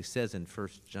actually says in 1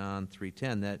 John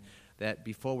 3:10 that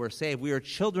before we're saved, we are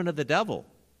children of the devil.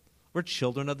 We're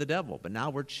children of the devil, but now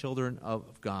we're children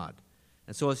of God.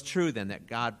 And so it's true then that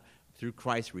God, through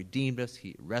Christ, redeemed us,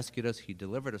 he rescued us, he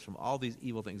delivered us from all these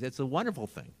evil things. It's a wonderful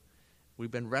thing.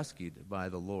 We've been rescued by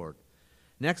the Lord.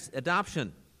 Next,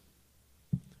 adoption.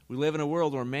 We live in a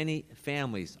world where many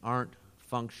families aren't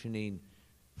functioning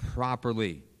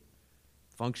properly,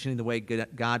 functioning the way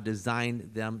God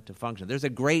designed them to function. There's a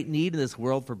great need in this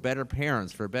world for better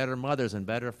parents, for better mothers and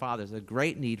better fathers. There's a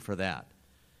great need for that.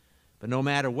 But no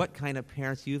matter what kind of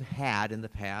parents you've had in the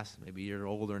past, maybe you're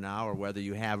older now or whether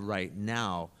you have right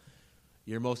now,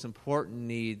 your most important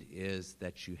need is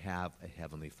that you have a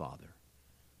Heavenly Father.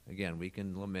 Again, we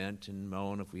can lament and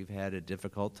moan if we've had a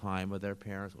difficult time with our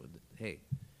parents. Hey,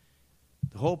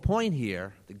 the whole point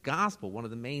here, the gospel, one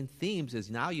of the main themes is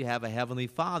now you have a Heavenly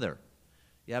Father.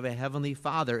 You have a Heavenly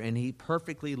Father, and He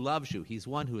perfectly loves you. He's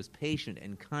one who is patient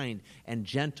and kind and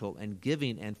gentle and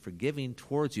giving and forgiving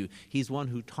towards you. He's one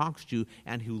who talks to you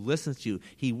and who listens to you.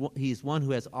 He's one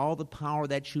who has all the power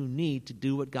that you need to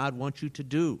do what God wants you to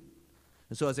do.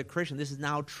 And so as a Christian, this is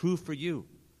now true for you.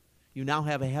 You now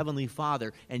have a Heavenly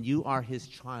Father, and you are His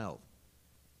child.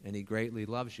 And He greatly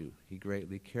loves you. He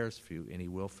greatly cares for you, and He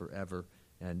will forever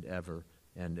and ever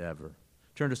and ever.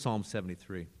 Turn to Psalm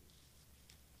 73.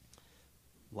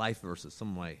 Life verses.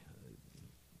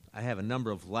 I have a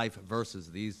number of life verses.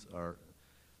 These are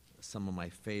some of my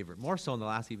favorite, more so in the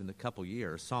last even a couple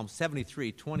years. Psalm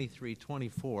 73, 23,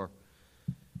 24.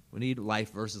 We need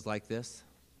life verses like this,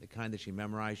 the kind that you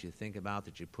memorize, you think about,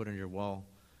 that you put on your wall.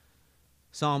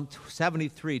 Psalm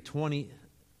 73,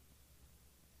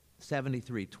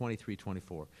 23, 23,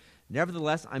 24.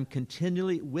 Nevertheless, I'm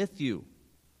continually with you.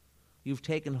 You've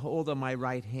taken hold of my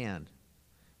right hand.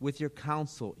 With your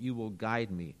counsel, you will guide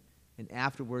me, and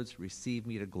afterwards receive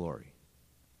me to glory.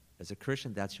 As a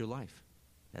Christian, that's your life.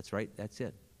 That's right. That's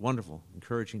it. Wonderful,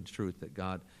 encouraging truth that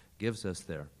God gives us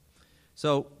there.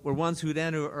 So we're ones who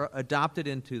then are adopted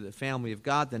into the family of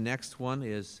God. The next one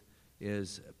is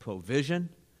provision.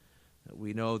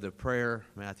 We know the prayer,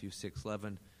 Matthew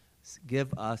 6:11,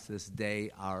 give us this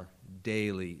day our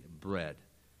daily bread.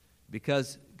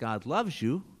 Because God loves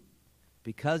you,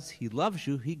 because He loves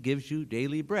you, He gives you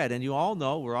daily bread. And you all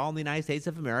know, we're all in the United States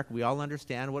of America, we all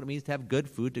understand what it means to have good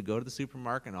food, to go to the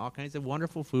supermarket and all kinds of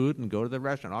wonderful food, and go to the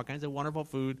restaurant, all kinds of wonderful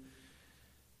food.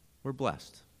 We're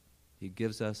blessed. He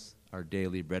gives us our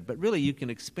daily bread. But really, you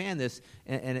can expand this,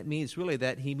 and it means really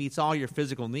that He meets all your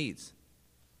physical needs.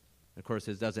 Of course,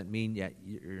 this doesn't mean yet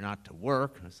you're not to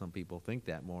work. Some people think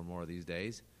that more and more these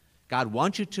days. God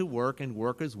wants you to work, and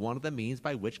work is one of the means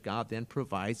by which God then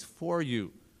provides for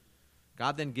you.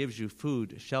 God then gives you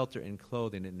food, shelter, and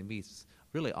clothing, and He meets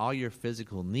really all your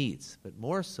physical needs. But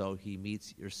more so, He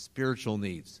meets your spiritual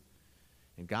needs.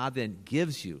 And God then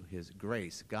gives you His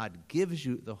grace. God gives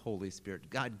you the Holy Spirit.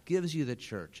 God gives you the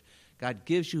church. God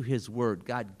gives you His Word.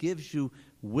 God gives you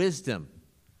wisdom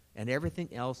and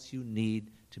everything else you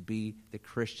need to be the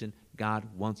Christian God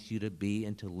wants you to be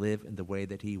and to live in the way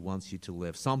that He wants you to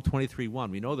live. Psalm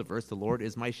 23:1, we know the verse, the Lord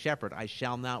is my shepherd, I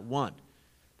shall not want.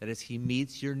 That is, He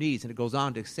meets your needs. And it goes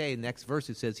on to say, the next verse,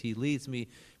 it says, He leads me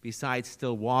beside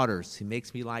still waters. He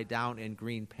makes me lie down in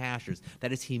green pastures.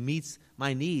 That is, He meets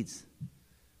my needs.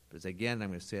 But as again, I'm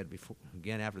going to say it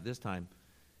again after this time,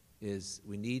 is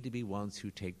we need to be ones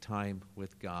who take time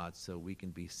with God so we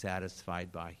can be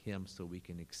satisfied by Him, so we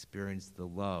can experience the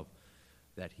love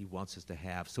that He wants us to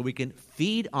have, so we can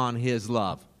feed on His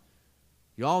love.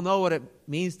 You all know what it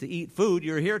means to eat food.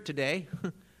 You're here today.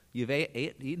 You've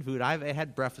eaten food. I've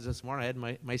had breakfast this morning. I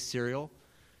had my cereal.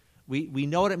 We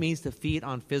know what it means to feed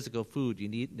on physical food.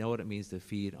 You know what it means to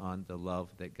feed on the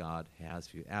love that God has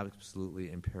for you.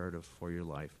 Absolutely imperative for your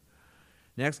life.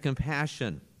 Next,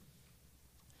 compassion.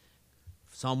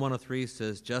 Psalm 103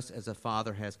 says, just as a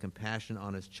father has compassion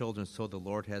on his children, so the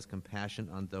Lord has compassion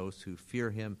on those who fear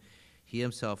Him. He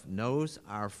Himself knows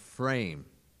our frame.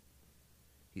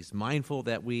 He's mindful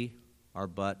that we are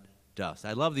but dust.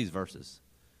 I love these verses.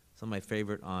 Some of my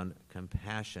favorite on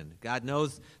compassion. God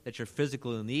knows that you're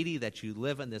physically needy, that you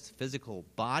live in this physical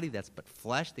body that's but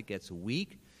flesh, that gets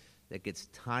weak, that gets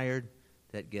tired,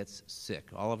 that gets sick.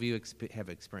 All of you have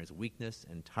experienced weakness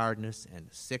and tiredness and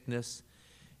sickness.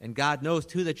 And God knows,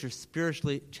 too, that you're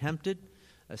spiritually tempted,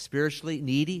 spiritually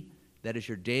needy. That is,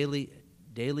 you're daily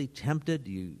tempted.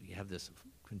 You have this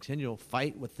continual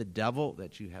fight with the devil,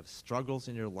 that you have struggles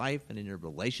in your life and in your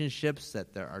relationships,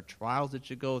 that there are trials that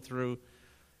you go through.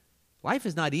 Life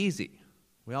is not easy.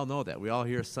 We all know that. We all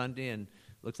hear Sunday, and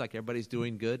it looks like everybody's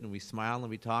doing good, and we smile and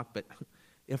we talk. But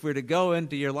if we're to go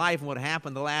into your life and what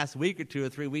happened the last week or 2 or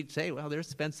 3 weeks, say, well,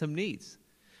 there's been some needs.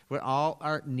 We all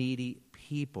are needy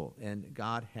people, and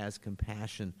God has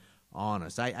compassion on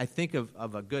us. I think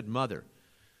of a good mother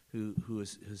who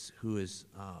is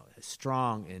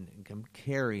strong and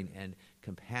caring and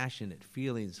compassionate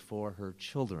feelings for her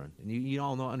children. And you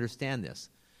all understand this.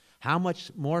 How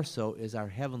much more so is our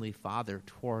Heavenly Father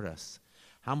toward us?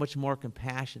 How much more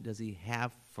compassion does He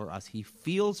have for us? He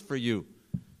feels for you.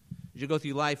 As you go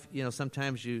through life,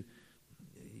 sometimes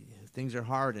things are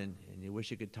hard and you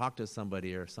wish you could talk to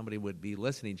somebody, or somebody would be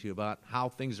listening to you about how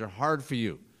things are hard for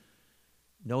you.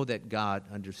 Know that God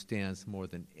understands more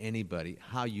than anybody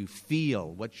how you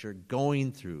feel, what you're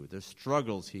going through, the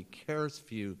struggles. He cares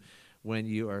for you when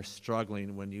you are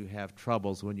struggling, when you have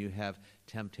troubles, when you have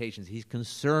temptations. He's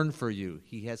concerned for you.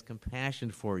 He has compassion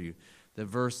for you. The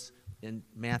verse in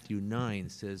Matthew 9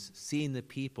 says, seeing the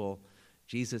people,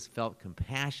 Jesus felt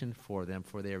compassion for them,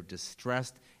 for they are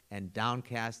distressed and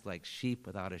downcast like sheep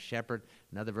without a shepherd.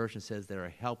 Another version says they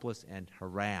are helpless and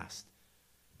harassed.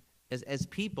 As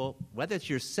people, whether it's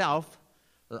yourself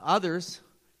or others,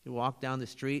 you walk down the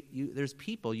street, there's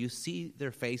people, you see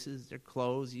their faces, their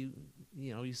clothes,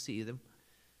 you see them.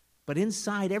 But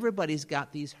inside, everybody's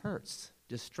got these hurts,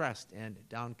 distressed and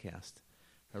downcast,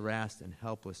 harassed and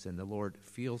helpless, and the Lord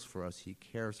feels for us. He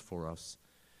cares for us.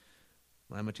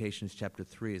 Lamentations chapter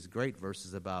 3 is great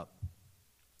verses about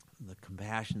the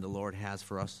compassion the Lord has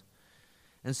for us.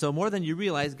 And so more than you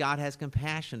realize, God has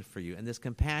compassion for you. And this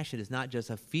compassion is not just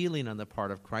a feeling on the part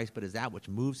of Christ, but is that which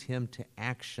moves Him to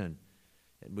action.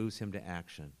 It moves Him to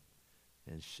action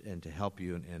and to help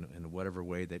you in whatever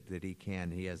way that He can.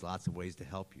 He has lots of ways to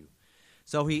help you.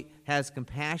 So He has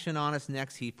compassion on us.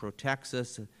 Next, He protects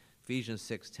us. Ephesians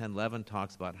 6:10-11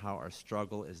 talks about how our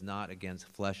struggle is not against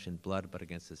flesh and blood, but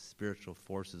against the spiritual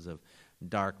forces of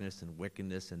darkness and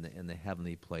wickedness in the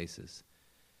heavenly places.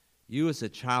 You as a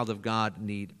child of God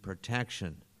need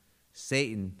protection.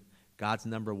 Satan, God's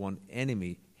number one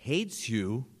enemy, hates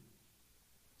you,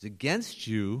 is against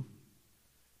you,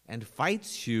 and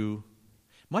fights you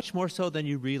much more so than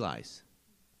you realize.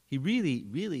 He really,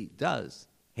 really does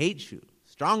hate you,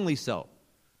 strongly so.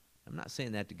 I'm not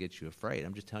saying that to get you afraid.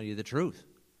 I'm just telling you the truth.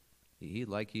 He'd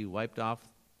like you wiped off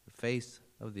the face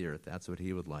of the earth. That's what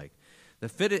he would like. The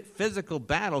physical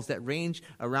battles that range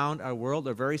around our world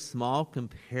are very small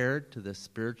compared to the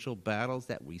spiritual battles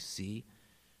that we see.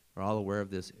 We're all aware of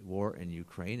this war in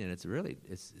Ukraine, and it's really,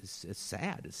 it's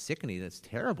sad, it's sickening, it's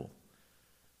terrible.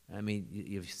 I mean,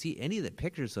 you see any of the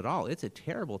pictures at all, it's a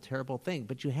terrible, terrible thing.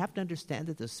 But you have to understand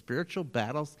that the spiritual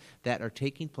battles that are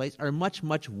taking place are much,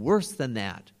 much worse than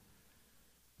that.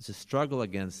 It's a struggle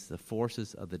against the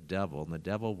forces of the devil, and the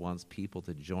devil wants people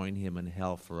to join him in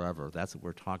hell forever. That's what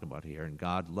we're talking about here. And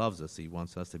God loves us. He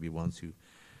wants us to be ones who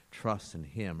trust in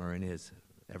him or in his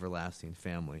everlasting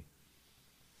family.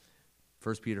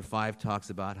 1 Peter 5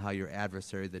 talks about how your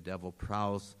adversary, the devil,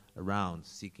 prowls around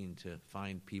seeking to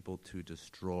find people to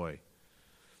destroy.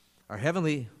 Our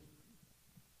heavenly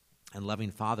and loving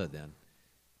Father, then,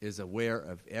 is aware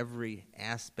of every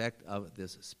aspect of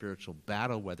this spiritual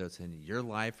battle, whether it's in your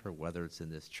life or whether it's in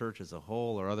this church as a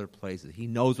whole or other places. He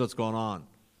knows what's going on.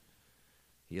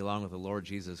 He, along with the Lord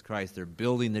Jesus Christ, they're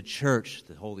building the church.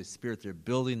 The Holy Spirit, they're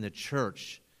building the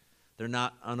church. They're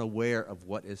not unaware of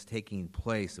what is taking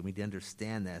place, and we need to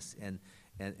understand this.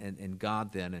 And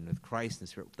God then, and with Christ and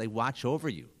the Spirit, they watch over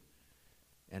you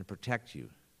and protect you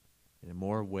in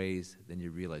more ways than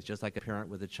you realize. Just like a parent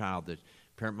with a child, the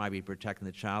parent might be protecting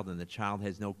the child, and the child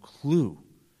has no clue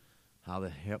how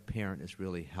the parent is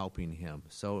really helping him.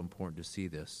 So important to see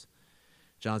this.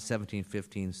 John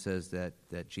 17:15 says that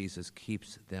Jesus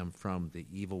keeps them from the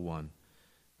evil one.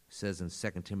 It says in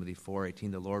 2 Timothy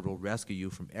 4:18, the Lord will rescue you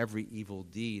from every evil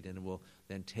deed and will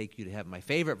then take you to heaven. My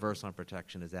favorite verse on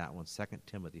protection is that one, 2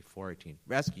 Timothy 4:18.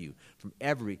 Rescue you from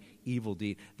every evil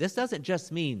deed. This doesn't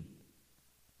just mean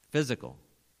physical.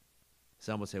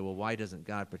 Some will say, well, why doesn't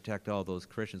God protect all those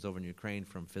Christians over in Ukraine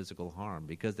from physical harm?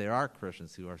 Because there are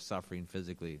Christians who are suffering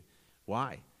physically.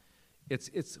 Why?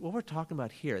 It's what we're talking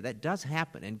about here. That does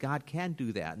happen, and God can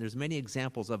do that. And there's many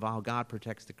examples of how God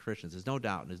protects the Christians. There's no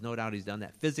doubt, and there's no doubt he's done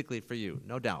that physically for you,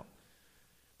 no doubt.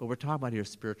 But we're talking about here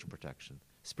spiritual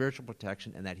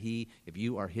protection, and that he, if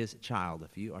you are his child,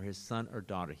 if you are his son or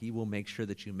daughter, he will make sure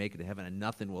that you make it to heaven, and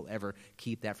nothing will ever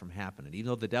keep that from happening. Even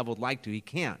though the devil would like to, he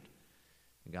can't.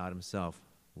 And God himself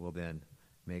will then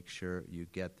make sure you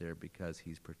get there because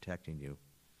he's protecting you.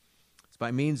 It's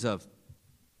by means of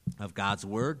God's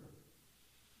word,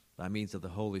 by means of the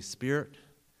Holy Spirit,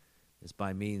 it's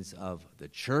by means of the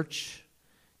church,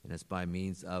 and it's by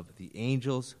means of the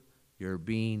angels. You're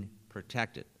being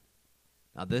protected.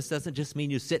 Now, this doesn't just mean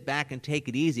you sit back and take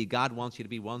it easy. God wants you to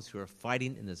be ones who are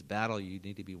fighting in this battle. You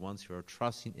need to be ones who are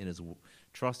trusting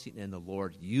in the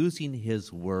Lord, using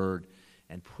his word,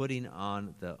 and putting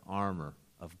on the armor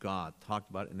of God, talked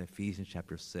about in Ephesians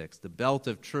chapter 6. The belt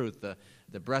of truth,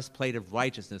 the breastplate of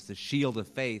righteousness, the shield of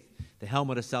faith, the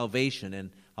helmet of salvation,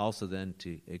 and also then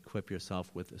to equip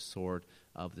yourself with the sword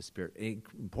of the Spirit.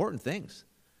 Important things.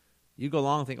 You go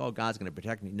along and think, oh, God's going to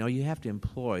protect me. No, you have to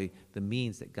employ the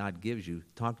means that God gives you.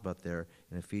 Talked about there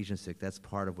in Ephesians 6. That's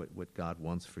part of what God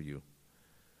wants for you.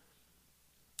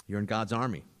 You're in God's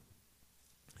army,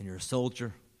 and you're a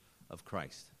soldier of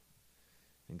Christ.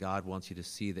 And God wants you to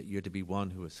see that you're to be one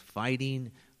who is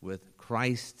fighting with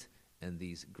Christ in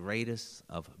these greatest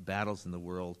of battles in the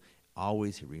world,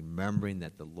 always remembering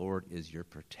that the Lord is your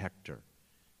protector.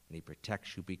 And he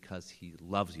protects you because he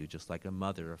loves you, just like a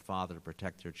mother or father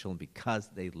protect their children because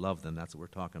they love them. That's what we're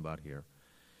talking about here.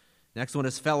 Next one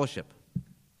is fellowship.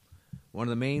 One of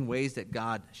the main ways that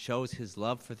God shows his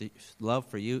love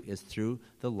for you is through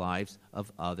the lives of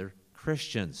other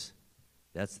Christians.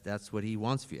 That's what he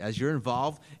wants for you. As you're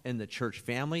involved in the church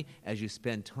family, as you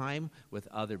spend time with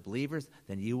other believers,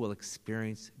 then you will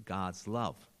experience God's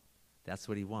love. That's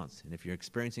what he wants. And if you're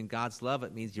experiencing God's love,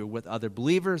 it means you're with other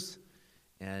believers,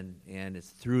 and it's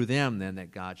through them then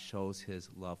that God shows his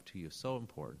love to you. So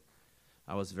important.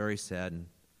 I was very saddened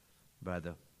by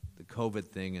the COVID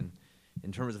thing, and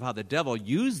in terms of how the devil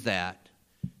used that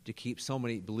to keep so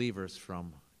many believers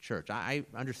from church. I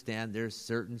understand there's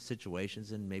certain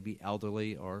situations, and maybe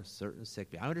elderly or certain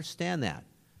sick people. I understand that.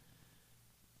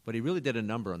 But he really did a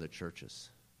number on the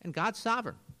churches. And God's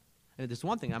sovereign. And there's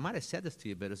one thing, I might have said this to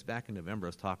you, but it was back in November. I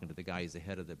was talking to the guy, he's the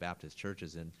head of the Baptist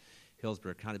churches in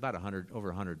Hillsborough County, about over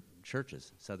 100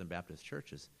 churches, Southern Baptist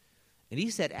churches. And he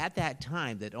said at that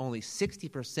time that only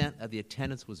 60% of the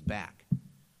attendance was back.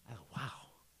 I thought, wow,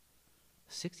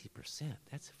 60%,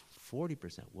 that's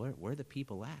 40%. Where are the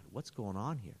people at? What's going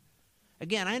on here?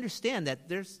 Again, I understand that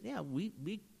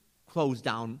we closed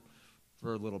down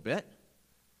for a little bit,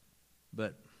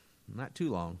 but not too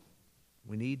long.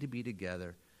 We need to be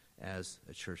together as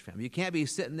a church family. You can't be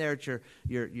sitting there at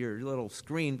your little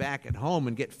screen back at home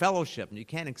and get fellowship, and you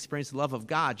can't experience the love of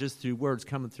God just through words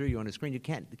coming through you on the screen. It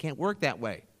can't work that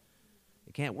way.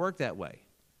 It can't work that way.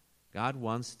 God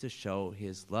wants to show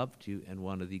his love to you, and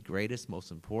one of the greatest, most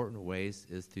important ways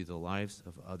is through the lives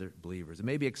of other believers. It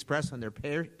may be expressed in their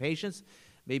patience,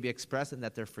 maybe expressing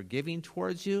that they're forgiving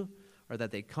towards you, or that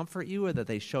they comfort you, or that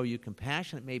they show you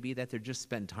compassion. It may be that they just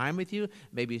spend time with you,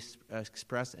 maybe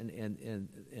express and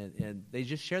they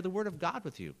just share the Word of God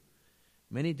with you.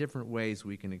 Many different ways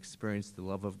we can experience the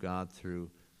love of God through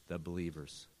the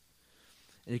believers.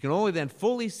 And you can only then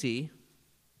fully see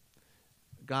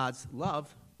God's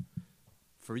love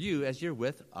for you as you're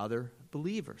with other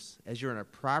believers, as you're in a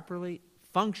properly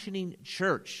functioning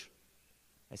church.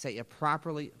 I say a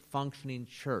properly functioning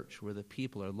church where the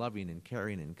people are loving and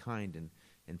caring and kind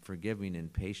and forgiving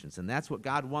and patient. And that's what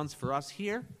God wants for us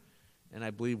here, and I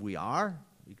believe we are.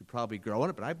 You could probably grow in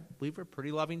it, but I believe we're a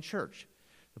pretty loving church.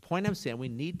 The point I'm saying, we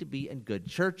need to be in good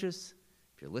churches.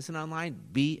 If you're listening online,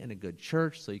 be in a good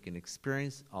church so you can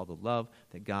experience all the love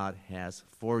that God has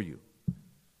for you.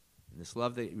 And this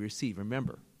love that you receive,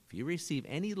 remember, if you receive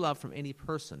any love from any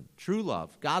person, true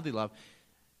love, godly love,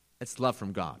 it's love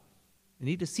from God. You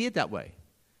need to see it that way.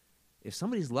 If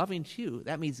somebody's loving you,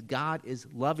 that means God is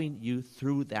loving you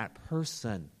through that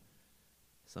person.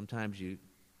 Sometimes you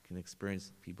can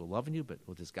experience people loving you, but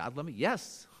well, does God love me?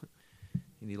 Yes.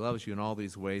 And he loves you in all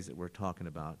these ways that we're talking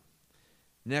about.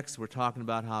 Next, we're talking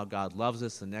about how God loves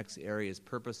us. The next area is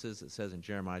purposes. It says in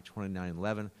Jeremiah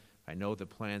 29:11, I know the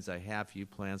plans I have for you,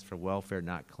 plans for welfare,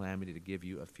 not calamity, to give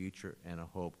you a future and a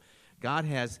hope. God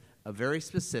has a very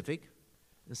specific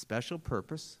and special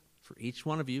purpose for each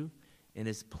one of you, and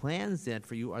his plans then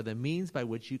for you are the means by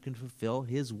which you can fulfill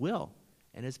his will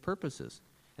and his purposes.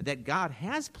 And that God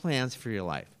has plans for your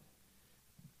life.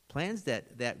 Plans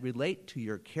that relate to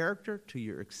your character, to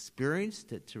your experience,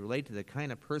 to relate to the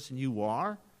kind of person you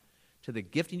are, to the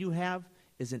gifting you have,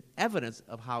 is an evidence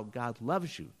of how God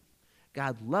loves you.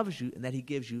 God loves you and that he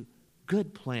gives you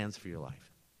good plans for your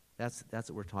life. That's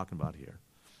what we're talking about here.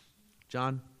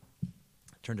 John,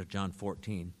 turn to John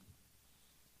 14.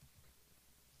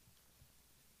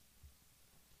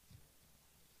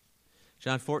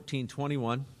 John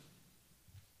 14:21.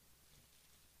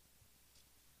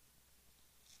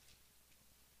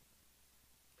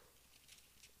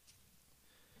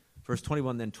 Verse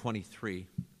 21, then 23.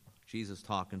 Jesus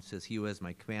talking says, he who has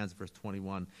my commands, verse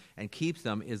 21, and keeps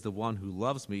them is the one who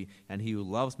loves me, and he who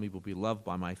loves me will be loved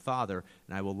by my Father,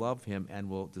 and I will love him and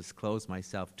will disclose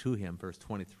myself to him. Verse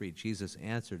 23, Jesus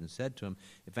answered and said to him,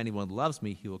 if anyone loves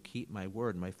me, he will keep my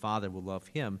word, and my Father will love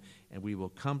him, and we will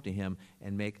come to him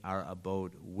and make our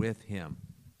abode with him.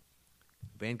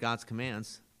 Obeying God's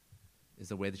commands is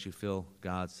the way that you fill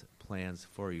God's plans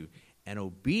for you. And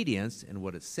obedience, and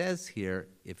what it says here,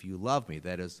 if you love me,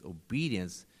 that is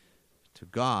obedience to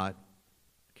God,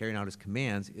 carrying out his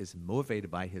commands, is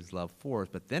motivated by his love for us.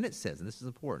 But then it says, and this is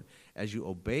important, as you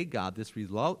obey God, this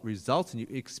results in you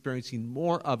experiencing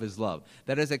more of his love.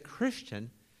 That as a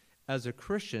Christian,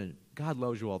 God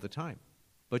loves you all the time.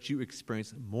 But you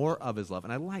experience more of his love.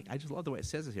 And I just love the way it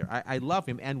says it here. I love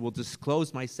him and will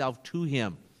disclose myself to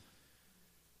him.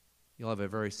 You'll have a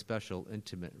very special,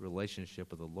 intimate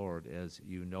relationship with the Lord as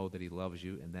you know that he loves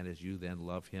you, and then as you then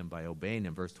love him by obeying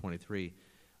him. Verse 23,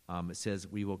 it says,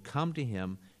 we will come to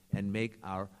him and make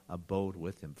our abode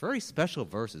with him. Very special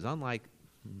verses,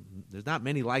 there's not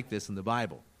many like this in the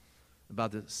Bible,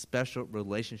 about the special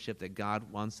relationship that God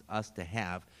wants us to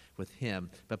have with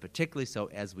him, but particularly so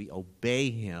as we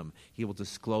obey him, he will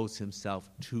disclose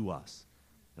himself to us.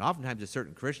 And oftentimes there's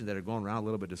certain Christians that are going around a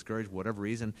little bit discouraged for whatever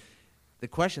reason. The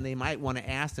question they might want to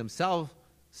ask themselves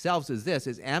is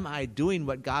this, am I doing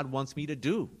what God wants me to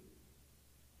do?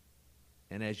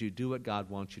 And as you do what God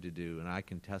wants you to do, and I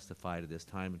can testify to this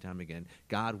time and time again,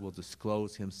 God will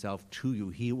disclose himself to you.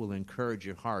 He will encourage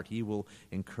your heart. He will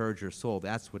encourage your soul.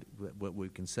 That's what we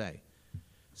can say.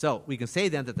 So we can say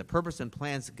then that the purpose and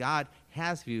plans God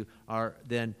has for you are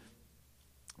then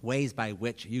ways by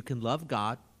which you can love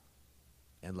God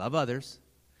and love others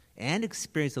and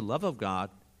experience the love of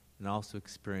God and also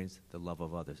experience the love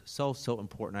of others. So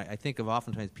important. I think of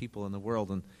oftentimes people in the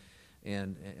world,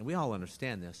 and we all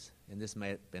understand this, and this may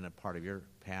have been a part of your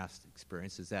past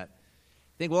experience, is that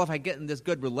think, well, if I get in this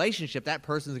good relationship, that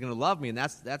person's going to love me, and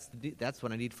that's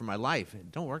what I need for my life.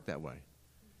 It don't work that way.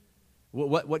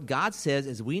 What God says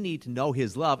is we need to know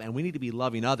his love, and we need to be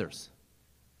loving others.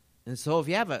 And so if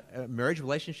you have a marriage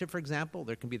relationship, for example,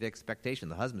 there can be the expectation.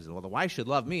 The husband says, well, the wife should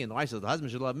love me, and the wife says, the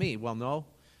husband should love me. Well, no.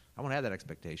 I won't have that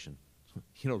expectation.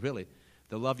 Really,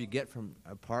 the love you get from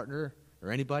a partner or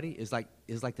anybody is like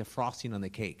the frosting on the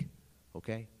cake,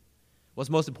 okay? What's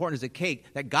most important is the cake,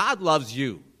 that God loves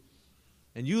you,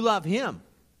 and you love him,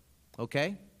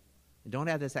 okay? And don't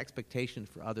have this expectation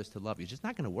for others to love you. It's just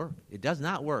not going to work. It does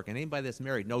not work, and anybody that's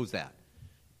married knows that.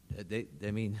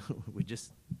 We're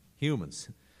just humans,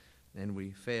 and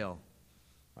we fail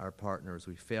our partners.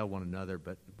 We fail one another,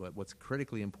 but what's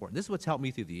critically important, this is what's helped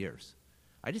me through the years.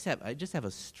 I just have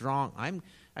a strong.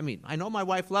 I know my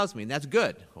wife loves me, and that's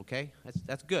good. Okay,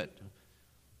 that's good.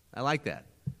 I like that.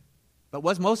 But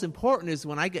what's most important is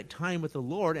when I get time with the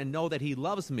Lord and know that He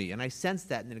loves me, and I sense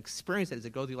that and experience that as I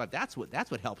go through life. That's what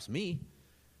helps me.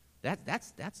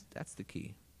 That's the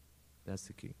key. That's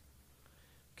the key.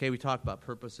 Okay, we talk about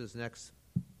purposes next.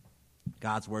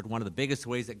 God's Word. One of the biggest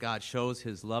ways that God shows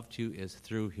His love to you is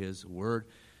through His Word,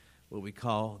 what we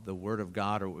call the Word of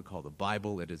God, or what we call the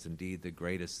Bible. It is indeed the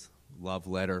greatest love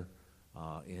letter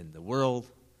in the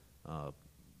world.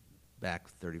 Back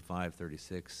 35,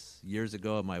 36 years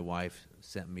ago, my wife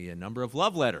sent me a number of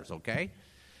love letters, okay?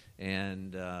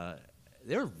 And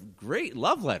they're great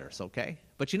love letters, okay?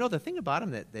 But you know, the thing about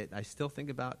them that I still think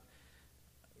about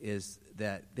is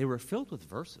that they were filled with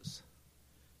verses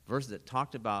that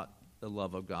talked about the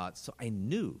love of God. So I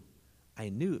knew,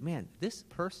 man, this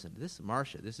person, this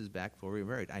Marcia, this is back before we were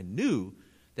married, I knew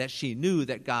that she knew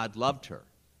that God loved her.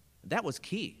 That was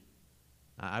key.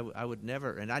 I would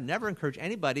never, and I'd never encourage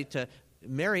anybody to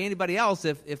marry anybody else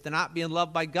if they're not being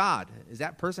loved by God. Does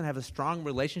that person have a strong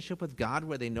relationship with God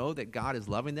where they know that God is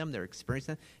loving them, they're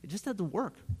experiencing that? It just doesn't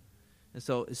work. And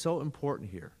so it's so important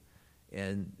here,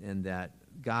 and that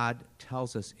God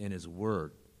tells us in His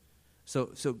Word.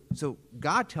 So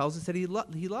God tells us that He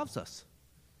loves us.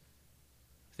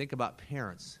 Think about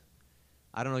parents.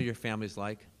 I don't know what your family's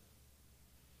like.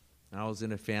 I was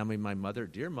in a family, my mother,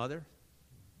 dear mother,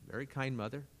 very kind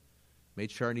mother,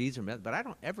 made sure our needs were met, but I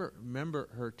don't ever remember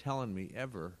her telling me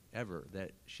ever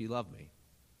that she loved me.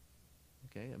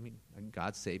 Okay, I mean,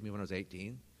 God saved me when I was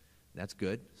 18. That's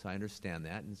good, so I understand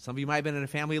that. And some of you might have been in a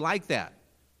family like that,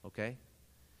 okay?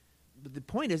 But the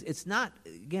point is, it's not,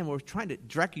 again, we're trying to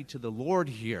direct you to the Lord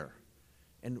here.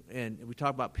 And we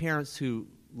talk about parents who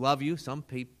love you. Some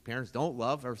parents don't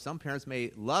love, or some parents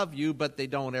may love you, but they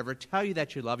don't ever tell you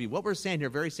that you love you. What we're saying here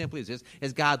very simply is this,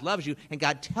 is God loves you, and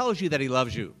God tells you that He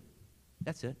loves you.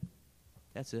 That's it.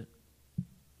 That's it.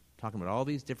 Talking about all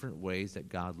these different ways that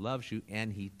God loves you,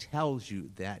 and He tells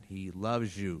you that He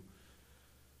loves you.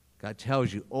 God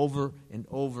tells you over and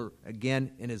over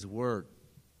again in His Word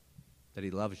that He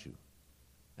loves you.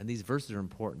 And these verses are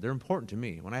important. They're important to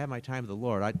me. When I have my time with the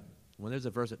Lord, when there's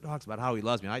a verse that talks about how He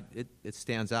loves me, it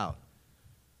stands out.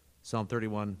 Psalm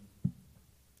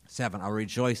 31:7, I'll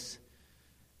rejoice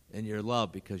in your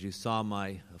love because you saw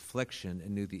my affliction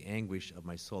and knew the anguish of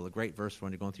my soul. A great verse for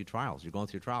when you're going through trials. You're going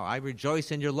through trial. I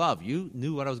rejoice in your love. You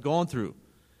knew what I was going through.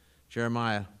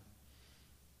 Jeremiah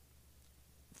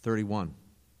 31.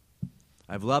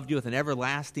 I've loved you with an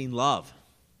everlasting love.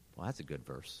 Well, that's a good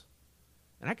verse.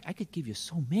 And I could give you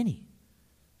so many.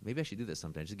 Maybe I should do this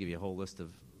sometime, just give you a whole list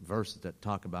of verses that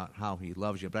talk about how He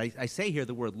loves you. But I say here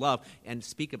the word love and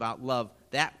speak about love,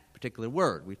 that particular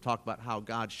word. We've talked about how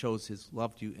God shows His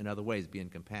love to you in other ways, being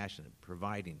compassionate,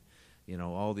 providing,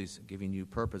 all these, giving you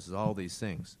purposes, all these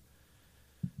things.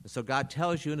 And so God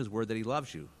tells you in His Word that He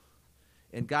loves you.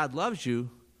 And God loves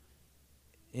you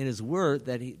in His Word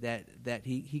that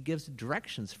He gives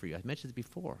directions for you. I've mentioned this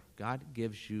before. God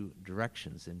gives you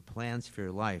directions and plans for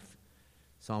your life.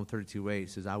 Psalm 32:8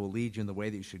 says, I will lead you in the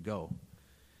way that you should go.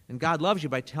 And God loves you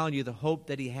by telling you the hope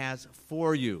that He has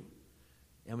for you.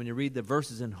 And when you read the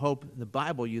verses in hope in the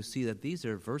Bible, you see that these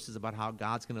are verses about how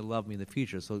God's going to love me in the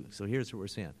future. So here's what we're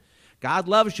saying. God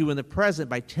loves you in the present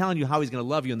by telling you how He's going to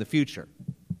love you in the future.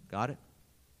 Got it?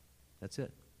 That's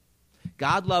it.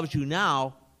 God loves you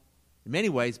now in many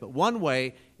ways, but one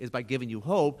way is by giving you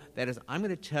hope. That is, I'm going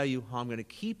to tell you how I'm going to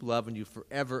keep loving you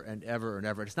forever and ever and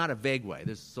ever. It's not a vague way.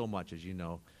 There's so much, as you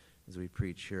know, as we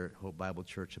preach here at Hope Bible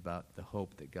Church about the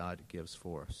hope that God gives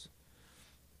for us.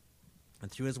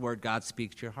 And through His Word, God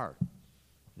speaks to your heart.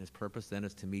 And His purpose then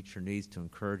is to meet your needs, to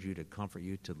encourage you, to comfort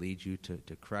you, to lead you, to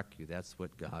correct you. That's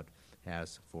what God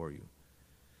has for you.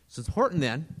 So it's important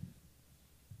then,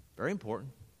 very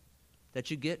important, that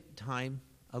you get time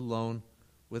alone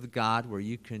with God where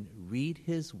you can read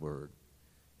His Word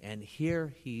and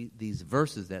hear these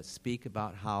verses that speak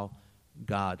about how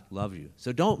God loves you.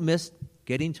 So don't miss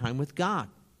getting time with God.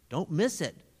 Don't miss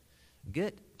it.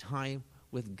 Get time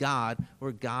with God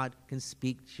where God can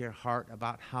speak to your heart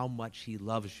about how much He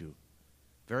loves you.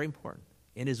 Very important.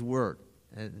 In His Word.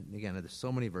 And again, there's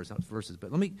so many verses, but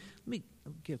let me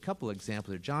give a couple of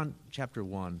examples here. John chapter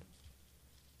 1,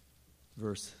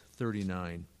 verse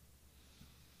 39.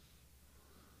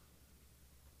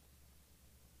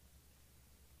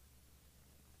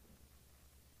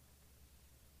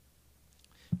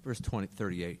 Verse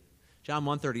 38. John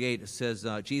 1:38, it says,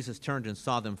 Jesus turned and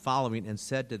saw them following and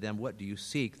said to them, "What do you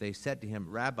seek?" They said to him,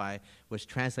 "Rabbi," which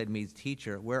translated means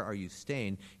teacher, "where are you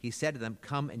staying?" He said to them,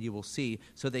 "Come and you will see."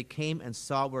 So they came and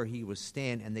saw where he was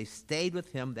staying, and they stayed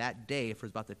with him that day for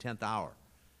about the 10th hour.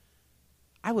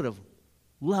 I would have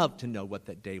loved to know what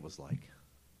that day was like.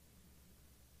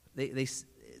 They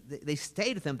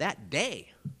stayed with him that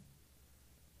day.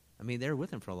 I mean, they were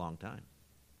with him for a long time.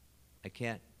 I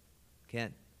can't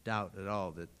doubt at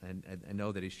all that, and I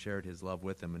know that he shared his love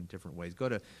with them in different ways. Go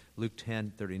to Luke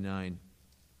 10:39.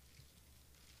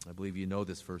 I believe you know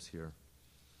this verse here.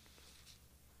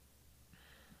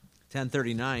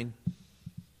 10:39.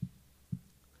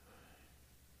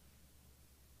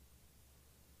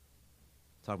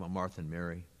 Talking about Martha and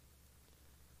Mary.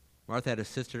 Martha had a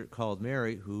sister called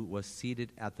Mary who was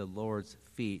seated at the Lord's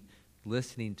feet,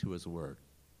 listening to his word.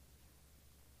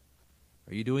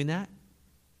 Are you doing that?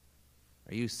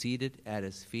 Are you seated at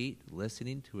his feet,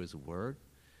 listening to his word?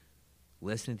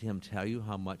 Listening to him tell you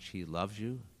how much he loves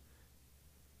you?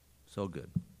 So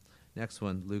good. Next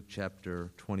one, Luke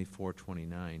chapter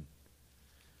 24:29.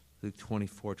 Luke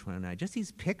 24:29. Just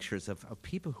these pictures of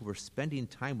people who were spending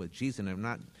time with Jesus. And I'm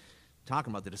not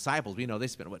talking about the disciples. We know they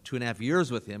spent, 2.5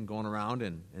 years with him going around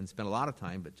and spent a lot of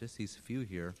time, but just these few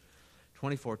here.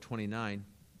 24:29.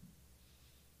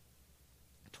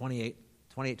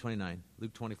 28:29.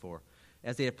 Luke 24.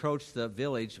 As they approached the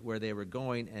village where they were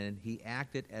going, and he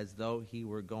acted as though he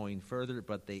were going further,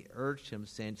 but they urged him,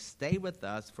 saying, "Stay with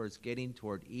us, for it's getting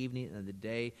toward evening, and the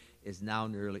day is now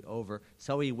nearly over."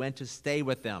 So he went to stay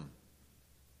with them.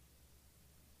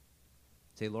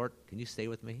 Say, "Lord, can you stay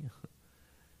with me?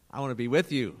 I want to be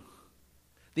with you."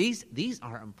 These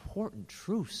are important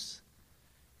truths.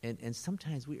 And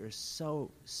sometimes we are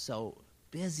so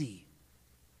busy.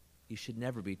 You should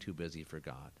never be too busy for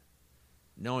God.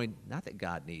 Knowing not that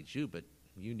God needs you, but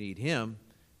you need him,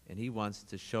 and he wants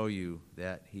to show you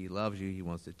that he loves you. He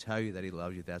wants to tell you that he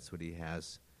loves you. That's what he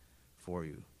has for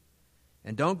you.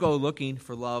 And don't go looking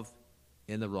for love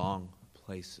in the wrong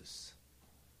places.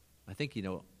 I think you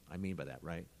know what I mean by that,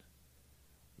 right?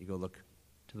 You go look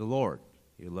to the Lord.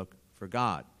 You look for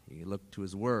God. You look to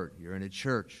his word. You're in a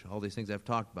church. All these things I've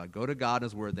talked about. Go to God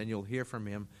and his word. Then you'll hear from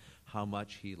him how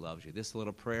much he loves you. This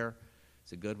little prayer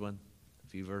is a good one. A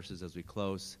few verses as we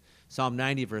close. Psalm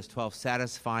 90, verse 12.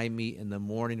 "Satisfy me in the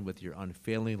morning with your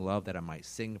unfailing love, that I might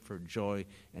sing for joy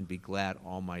and be glad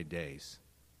all my days."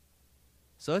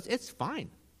 So it's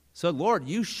fine. So, Lord,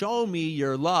 you show me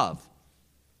your love.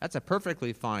 That's a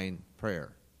perfectly fine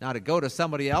prayer. Now, to go to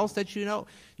somebody else that you know,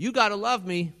 you got to love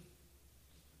me,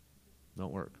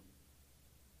 don't work.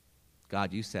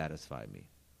 God, you satisfy me.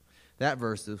 That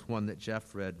verse is one that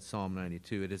Jeff read, Psalm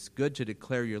 92. "It is good to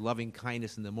declare your loving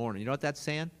kindness in the morning." You know what that's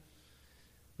saying?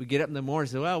 We get up in the morning and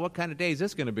say, "Well, what kind of day is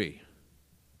this going to be?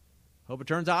 Hope it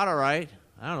turns out all right.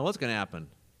 I don't know what's going to happen."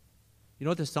 You know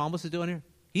what the psalmist is doing here?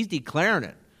 He's declaring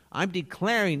it. I'm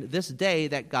declaring this day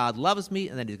that God loves me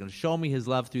and that he's going to show me his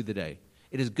love through the day.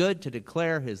 It is good to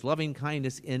declare his loving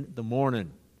kindness in the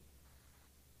morning,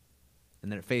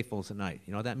 and then faithfulness at night.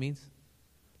 You know what that means?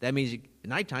 That means at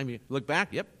nighttime you look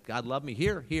back, yep, God loved me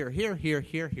here,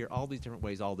 all these different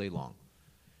ways all day long.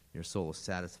 Your soul is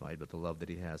satisfied with the love that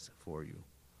he has for you.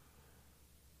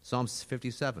 Psalm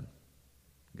 57.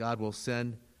 God will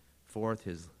send forth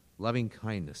his loving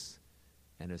kindness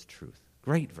and his truth.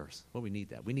 Great verse. Well, we need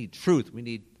that. We need truth. We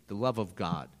need the love of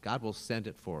God. God will send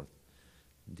it forth.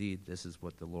 Indeed, this is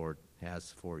what the Lord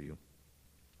has for you.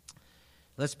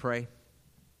 Let's pray.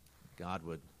 God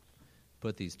would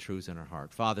put these truths in our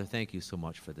heart. Father, thank you so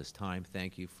much for this time.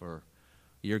 Thank you for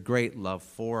your great love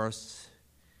for us.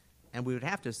 And we would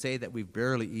have to say that we've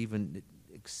barely even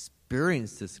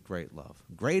experienced this great love.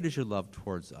 Great is your love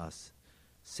towards us,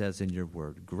 says in your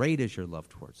word. Great is your love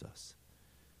towards us,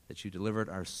 that you delivered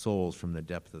our souls from the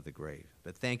depth of the grave.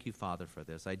 But thank you, Father, for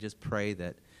this. I just pray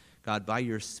that, God, by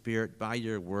your Spirit, by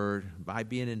your word, by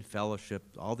being in fellowship,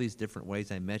 all these different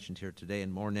ways I mentioned here today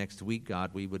and more next week,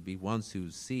 God, we would be ones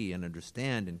who see and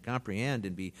understand and comprehend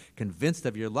and be convinced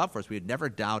of your love for us. We would never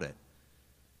doubt it.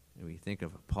 And we think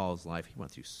of Paul's life. He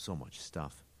went through so much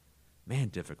stuff. Man,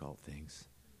 difficult things.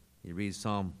 You read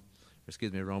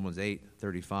Romans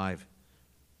 8:35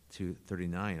 to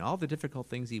 39. All the difficult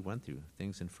things he went through.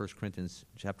 Things in 1 Corinthians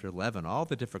chapter 11. All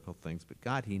the difficult things. But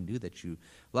God, he knew that you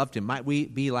loved him. Might we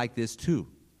be like this too?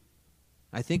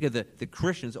 I think of the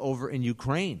Christians over in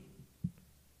Ukraine.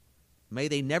 May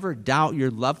they never doubt your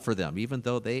love for them, even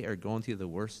though they are going through the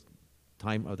worst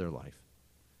time of their life.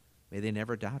 May they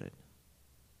never doubt it,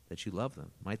 that you love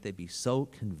them. Might they be so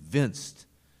convinced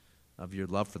of your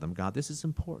love for them. God, this is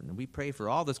important. And we pray for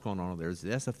all this going on.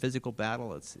 That's a physical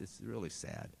battle. It's really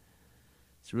sad.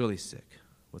 It's really sick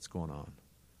what's going on.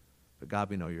 But God,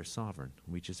 we know you're sovereign.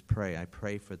 We just pray. I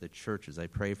pray for the churches. I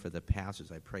pray for the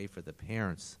pastors. I pray for the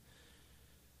parents,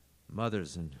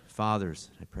 mothers and fathers.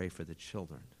 I pray for the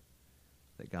children,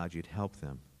 that God, you'd help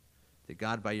them. That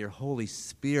God, by your Holy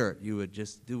Spirit, you would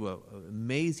just do an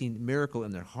amazing miracle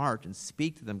in their heart and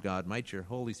speak to them, God. Might your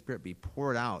Holy Spirit be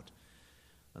poured out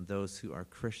on those who are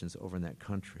Christians over in that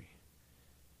country.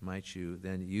 Might you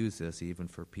then use this even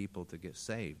for people to get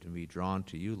saved and be drawn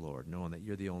to you, Lord, knowing that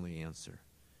you're the only answer.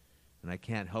 And I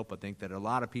can't help but think that a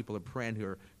lot of people are praying who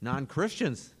are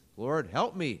non-Christians. Lord,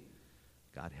 help me.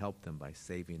 God, help them by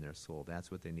saving their soul. That's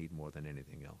what they need more than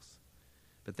anything else.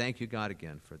 But thank you, God,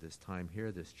 again, for this time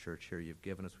here, this church here you've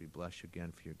given us. We bless you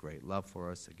again for your great love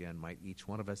for us. Again, might each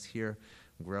one of us here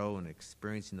grow in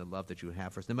experiencing the love that you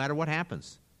have for us, no matter what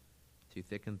happens, through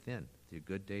thick and thin, through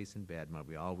good days and bad. Might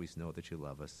we always know that you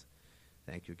love us.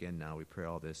 Thank you again now. We pray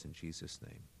all this in Jesus'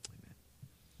 name. Amen.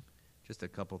 Just a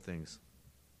couple things.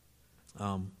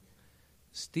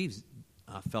 Steve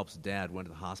Phelps' dad went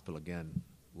to the hospital again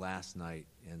last night,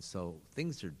 and so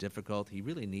things are difficult. He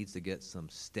really needs to get some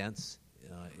stents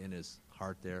in his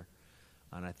heart there,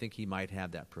 and I think he might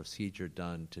have that procedure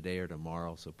done today or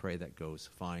tomorrow, so pray that goes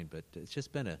fine. But it's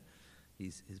just been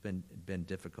he's been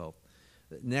difficult.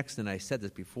 Next, and I said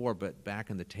this before, but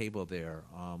back on the table there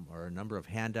are a number of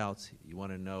handouts. You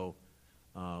want to know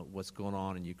what's going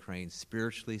on in Ukraine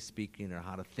spiritually speaking, or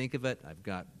how to think of it. I've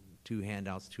got 2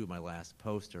 handouts. 2 of my last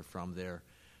posts are from there,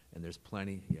 and there's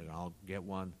plenty. I'll get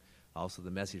one. Also,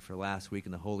 the message for last week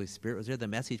and the Holy Spirit was there. The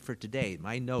message for today,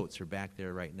 my notes are back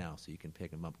there right now, so you can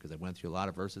pick them up, because I went through a lot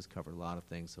of verses, covered a lot of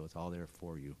things, so it's all there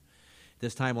for you.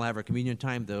 This time we'll have our communion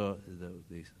time. The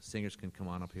singers can come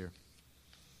on up here.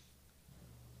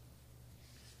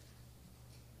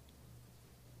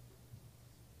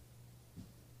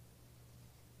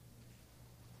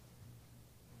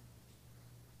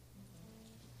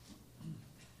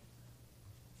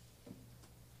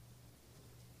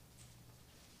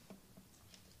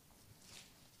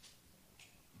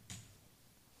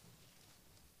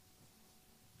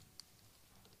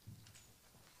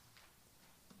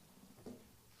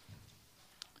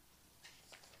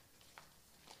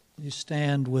 You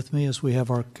stand with me as we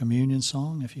have our communion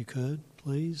song, if you could,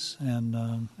 please.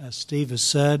 And as Steve has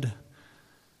said,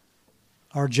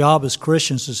 our job as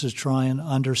Christians is to try and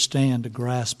understand, to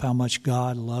grasp how much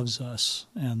God loves us.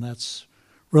 And that's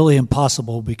really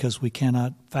impossible because we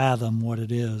cannot fathom what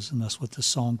it is. And that's what this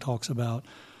song talks about.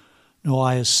 No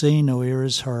eye has seen, no ear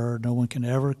has heard, no one can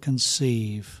ever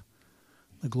conceive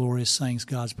the glorious things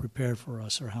God's prepared for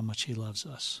us or how much He loves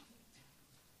us.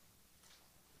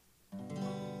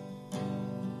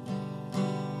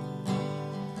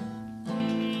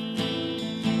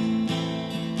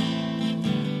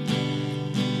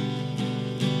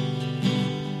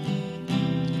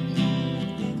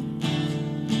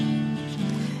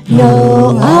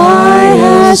 No eye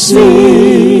has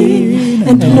seen,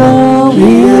 and no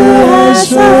ear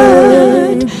has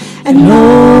heard, and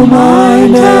no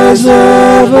mind has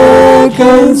ever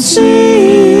conceived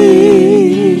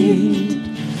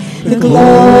the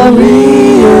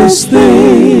glorious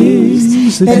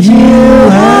things that you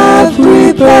have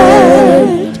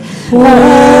prepared for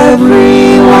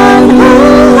everyone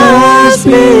who has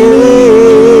believed.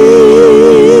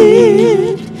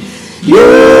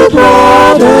 You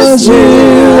brought us to,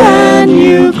 and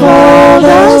you called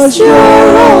us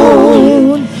your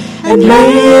own, and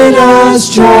made us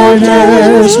joint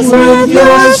heirs with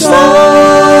your Son.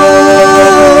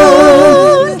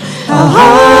 How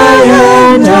high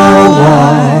and how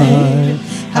wide,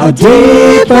 how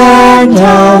deep and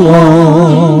how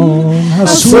long, how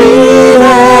sweet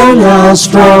and how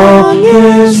strong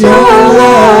is your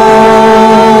love.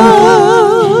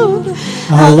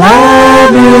 How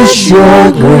lavish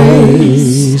your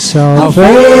grace, how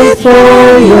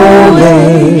faithful your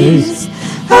ways,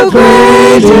 how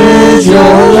great is your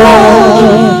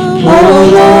love, O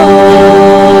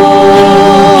Lord.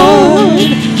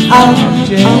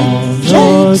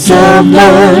 Objects of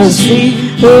mercy,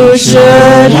 who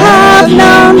should have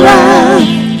known wrath,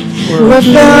 were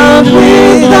filled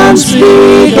with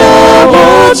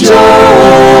unspeakable joy.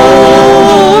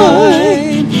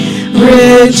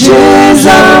 Riches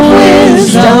of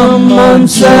wisdom,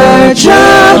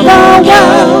 unsearchable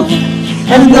wealth,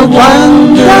 and the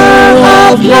wonder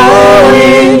of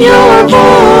knowing your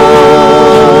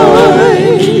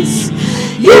voice.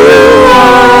 You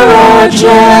are our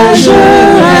treasure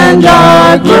and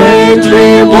our great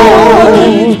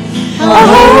reward, our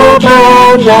hope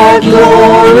and our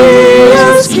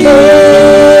glorious King.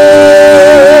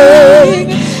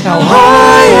 How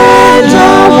high and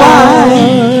how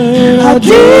wide, how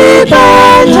deep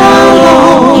and how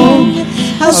long,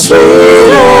 how sweet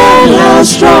and how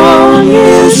strong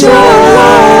is your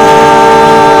love.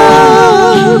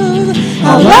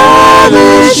 How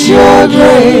lavish your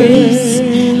grace,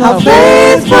 how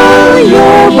faithful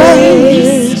your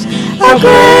ways, how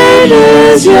great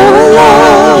is your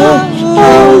love,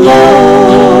 oh Lord.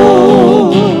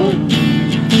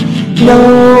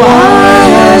 No eye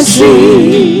has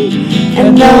seen,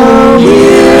 and no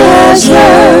ear has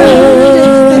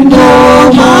heard, and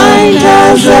no mind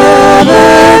has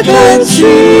ever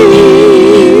conceived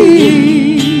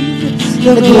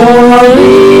the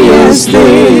glorious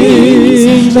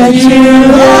things that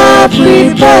you have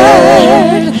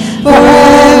prepared for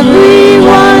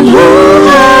everyone who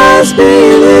has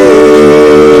believed.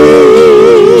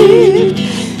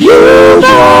 You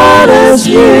brought us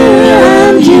here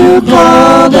and you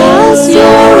called us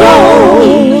your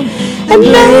own, and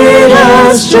made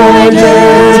us joint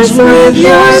heirs with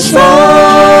your Son.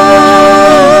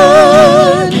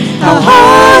 How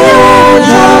high and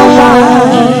how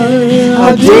wide,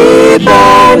 how deep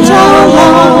and how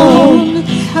long,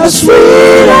 how sweet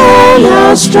and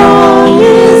how strong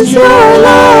is your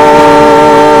love.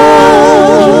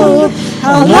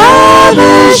 How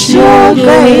lavish your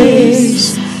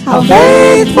grace, how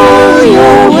faithful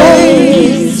your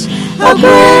ways, how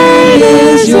great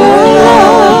is your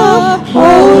love,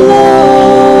 oh Lord.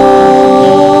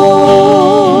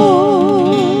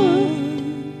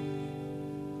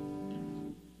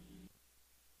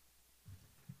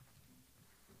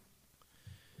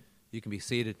 You can be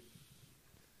seated.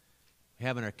 We're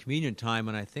having our communion time.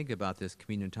 When I think about this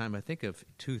communion time, I think of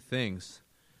two things,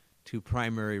 two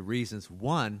primary reasons.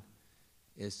 One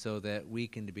is so that we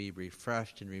can be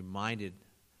refreshed and reminded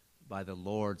by the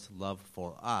Lord's love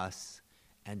for us,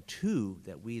 and two,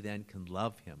 that we then can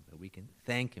love him, that we can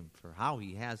thank him for how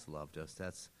he has loved us.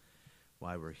 That's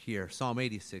why we're here. Psalm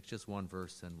 86, just one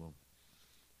verse, and we'll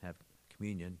have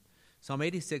communion. Psalm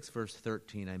 86, verse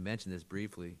 13, I mentioned this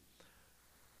briefly.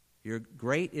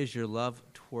 Great is your love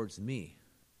towards me.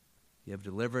 You have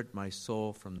delivered my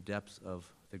soul from the depths of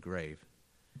the grave.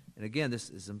 And again,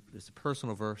 this is a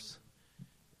personal verse.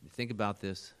 Think about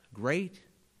this. Great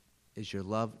is your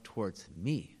love towards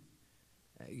me.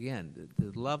 Again,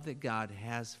 the love that God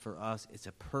has for us, it's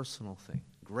a personal thing.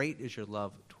 Great is your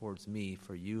love towards me,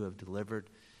 for you have delivered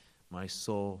my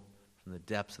soul from the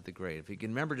depths of the grave. If you can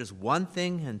remember just one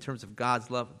thing in terms of God's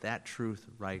love, that truth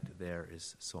right there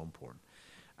is so important.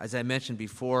 As I mentioned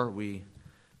before, we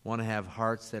want to have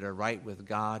hearts that are right with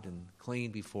God and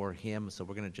clean before him, so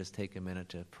we're going to just take a minute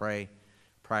to pray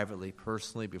privately,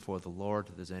 personally, before the Lord.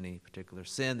 If there's any particular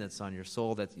sin that's on your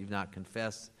soul that you've not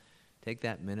confessed, take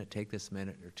that minute, take this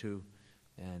minute or two,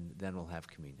 and then we'll have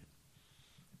communion.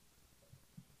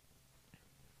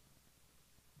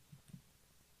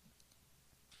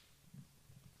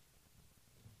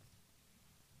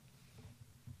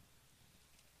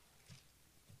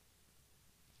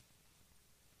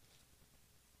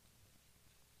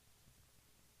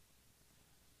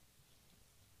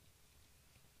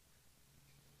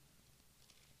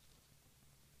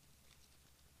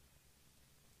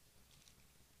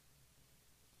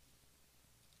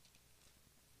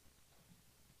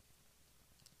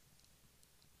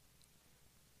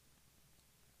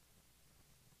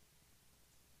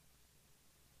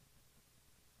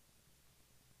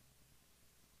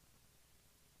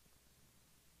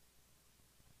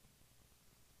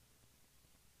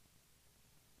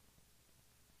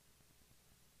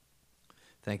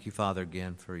 Thank you, Father,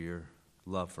 again for your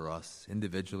love for us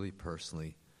individually,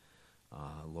 personally.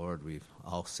 Lord, we've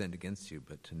all sinned against you,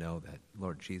 but to know that,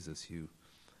 Lord Jesus, you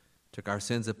took our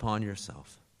sins upon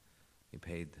yourself. You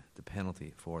paid the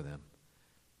penalty for them.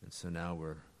 And so now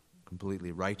we're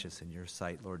completely righteous in your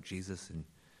sight, Lord Jesus, and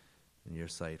in your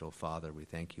sight, oh Father, we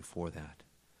thank you for that.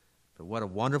 But what a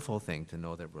wonderful thing to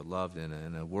know that we're loved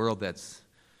in a world that's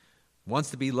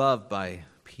wants to be loved by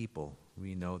people.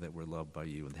 We know that we're loved by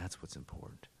you, and that's what's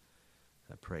important.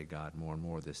 I pray, God, more and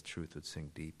more this truth would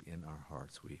sink deep in our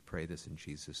hearts. We pray this in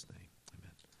Jesus' name.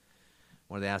 Amen. I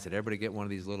wanted to ask that everybody get one of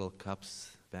these little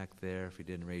cups back there. If you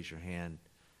didn't raise your hand,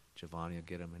 Giovanni will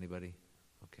get them. Anybody?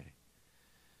 Okay.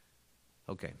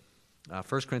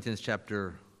 1 Corinthians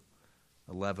chapter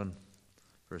 11,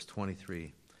 verse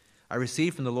 23. I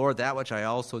received from the Lord that which I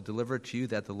also delivered to you,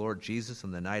 that the Lord Jesus,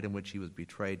 on the night in which he was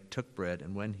betrayed, took bread,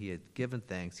 and when he had given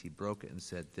thanks, he broke it and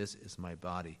said, "This is my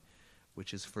body,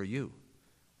 which is for you.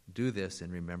 Do this in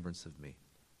remembrance of me."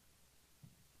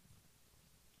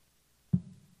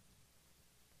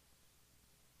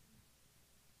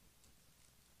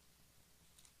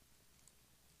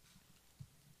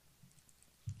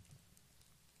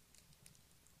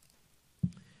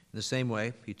 In the same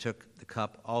way, he took the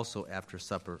cup also after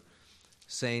supper,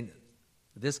 saying,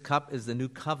 "This cup is the new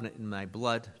covenant in my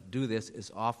blood. Do this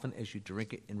as often as you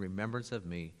drink it in remembrance of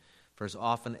me. For as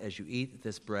often as you eat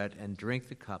this bread and drink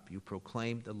the cup, you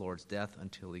proclaim the Lord's death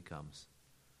until he comes."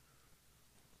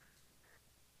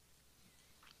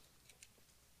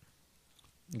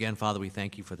 Again, Father, we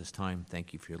thank you for this time.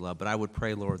 Thank you for your love. But I would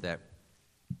pray, Lord, that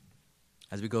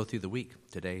as we go through the week,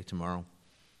 today, tomorrow,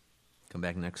 come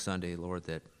back next Sunday, Lord,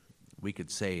 that we could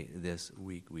say this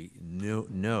week we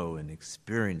know and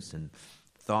experienced and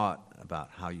thought about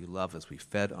how you love us. We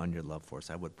fed on your love for us.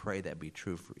 I would pray that be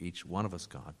true for each one of us,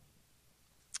 God,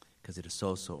 because it is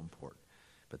so, so important.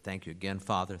 But thank you again,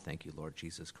 Father. Thank you, Lord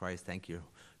Jesus Christ. Thank you,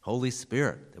 Holy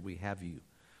Spirit, that we have you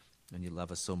and you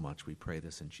love us so much. We pray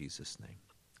this in Jesus' name.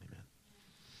 Amen.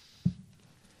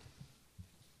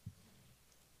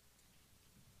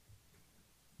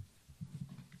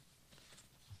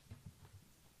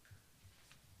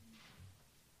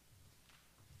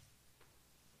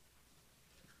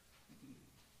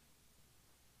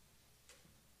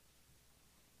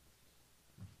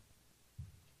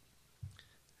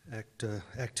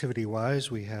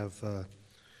 Activity-wise, we have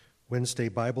Wednesday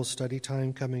Bible study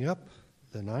time coming up,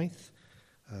 the 9th.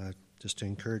 Just to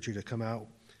encourage you to come out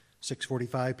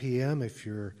 6:45 p.m. if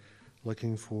you're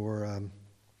looking for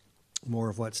more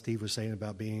of what Steve was saying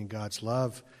about being in God's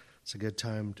love. It's a good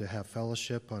time to have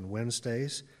fellowship on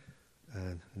Wednesdays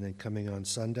and then coming on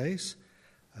Sundays.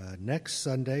 Next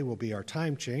Sunday will be our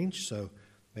time change, so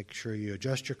make sure you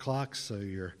adjust your clocks so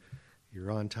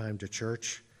you're on time to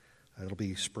church. It'll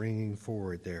be springing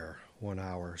forward there 1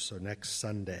 hour, so next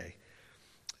Sunday.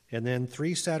 And then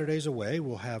 3 Saturdays away,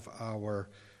 we'll have our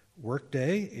work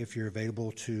day. If you're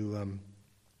available to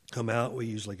come out, we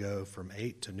usually go from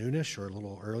 8 to noonish or a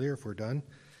little earlier if we're done.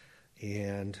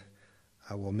 And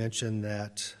I will mention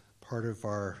that part of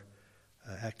our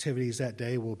activities that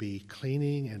day will be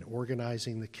cleaning and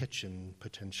organizing the kitchen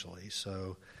potentially.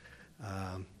 So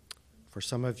for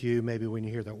some of you, maybe when you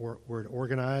hear the word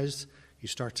organize, you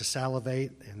start to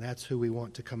salivate, and that's who we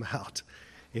want to come out.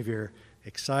 If you're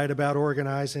excited about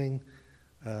organizing,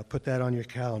 put that on your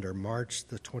calendar, March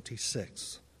the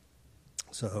 26th.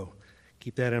 So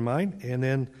keep that in mind. And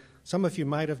then some of you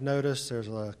might have noticed there's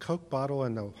a Coke bottle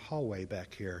in the hallway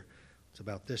back here. It's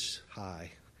about this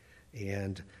high.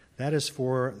 And that is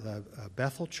for the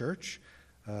Bethel Church.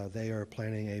 They are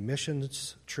planning a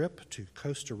missions trip to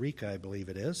Costa Rica, I believe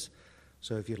it is.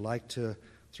 So if you'd like to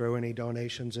throw any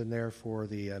donations in there for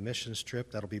the missions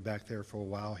trip, that'll be back there for a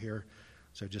while here.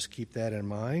 So just keep that in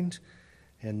mind.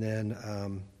 And then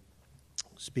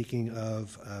speaking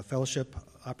of fellowship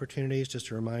opportunities,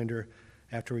 just a reminder,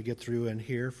 after we get through in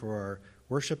here for our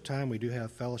worship time, we do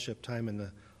have fellowship time in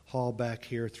the hall back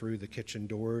here through the kitchen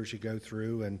doors you go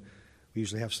through, and we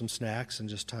usually have some snacks and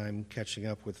just time catching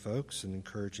up with folks and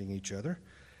encouraging each other.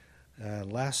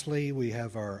 Lastly, we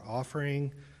have our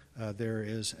offering. There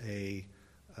is a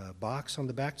box on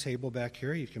the back table back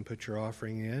here. You can put your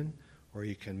offering in, or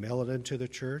you can mail it into the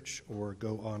church, or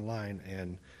go online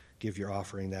and give your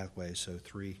offering that way. So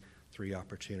three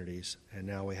opportunities. And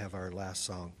now we have our last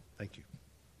song. Thank you.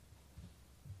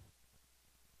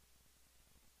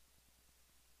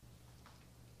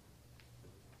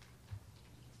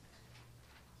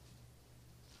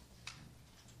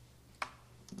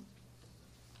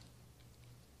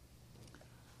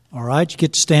 All right, you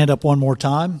get to stand up one more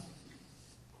time,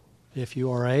 if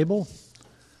you are able.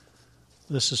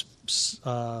 This is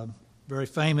a very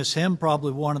famous hymn,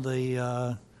 probably one of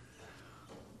the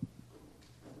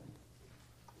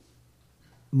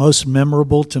most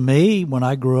memorable to me when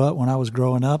I was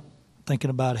growing up, thinking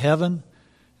about heaven.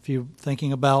 If you're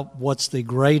thinking about what's the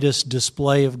greatest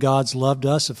display of God's love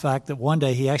to us, the fact that one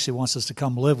day He actually wants us to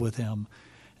come live with Him,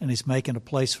 and He's making a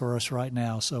place for us right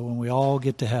now. So when we all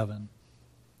get to heaven,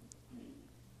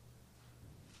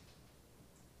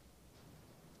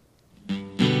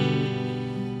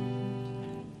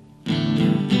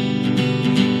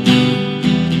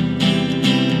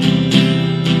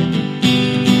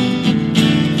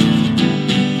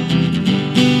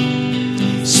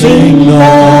 sing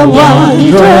the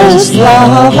wondrous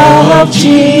love of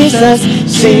Jesus,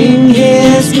 sing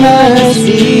His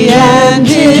mercy and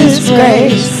His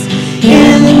grace.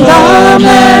 In the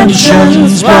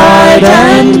mansions bright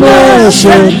and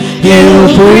blessed, He'll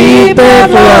prepare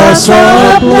for us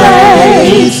a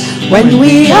place. When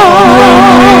we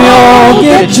all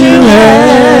get to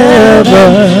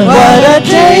heaven, what a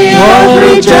day of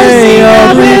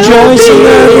rejoicing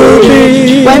it will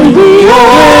be. When we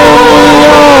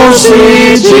all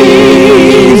see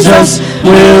Jesus, Jesus,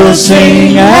 we'll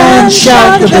sing and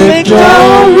shout the victory.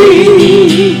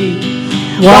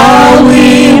 While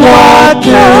we walk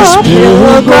this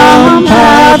pilgrim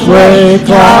pathway,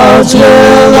 clouds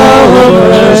will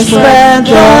overspread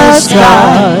the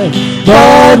sky.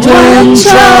 But when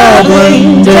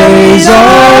traveling days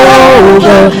are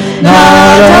over,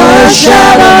 not a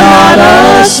shadow, not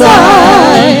a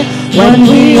sigh. When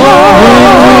we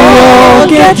all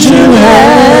get to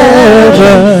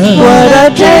heaven, what a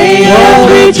day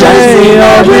of rejoicing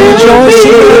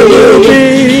will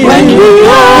be. When we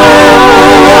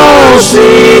all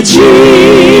see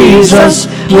Jesus,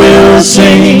 we'll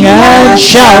sing and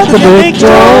shout the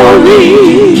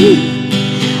victory.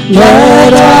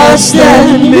 Let us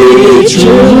then be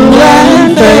true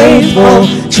and faithful,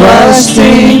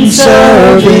 trusting,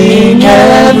 serving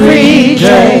every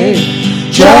day.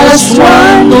 Just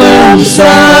one glimpse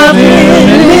of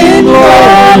Him in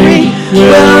glory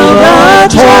will the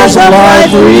toils of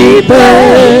life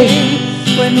repay.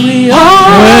 When we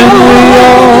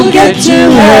all get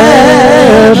to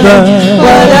heaven,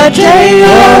 what a day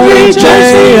of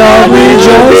rejoicing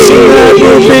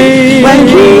will be. When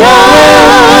we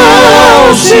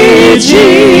all see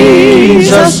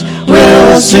Jesus,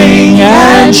 we'll sing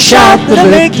and shout the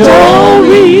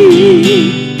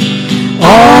victory.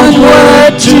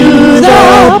 Onward to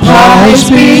the prize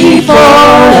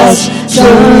before us,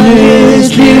 soon His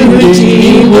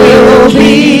beauty will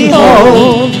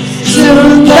behold.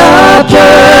 Soon the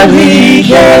pearly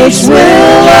gates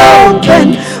will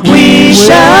open, we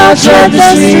shall tread the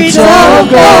streets of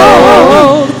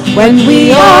gold. When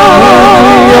we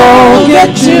all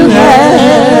get to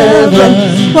heaven,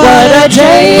 what a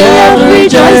day of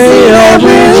rejoicing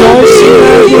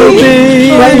will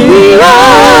be. When we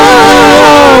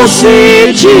all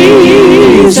see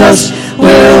Jesus,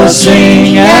 we'll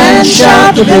sing and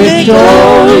shout the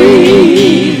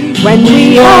victory. When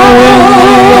we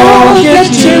all get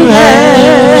to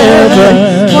heaven,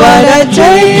 what a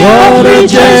day of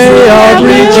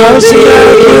rejoicing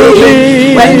will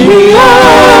be. When we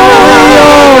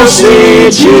all see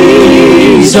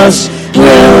Jesus,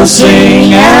 we'll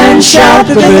sing and shout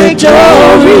the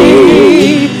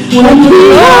victory. When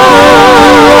we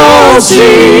all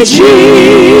see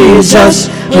Jesus,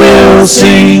 we'll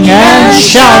sing and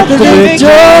shout the victory.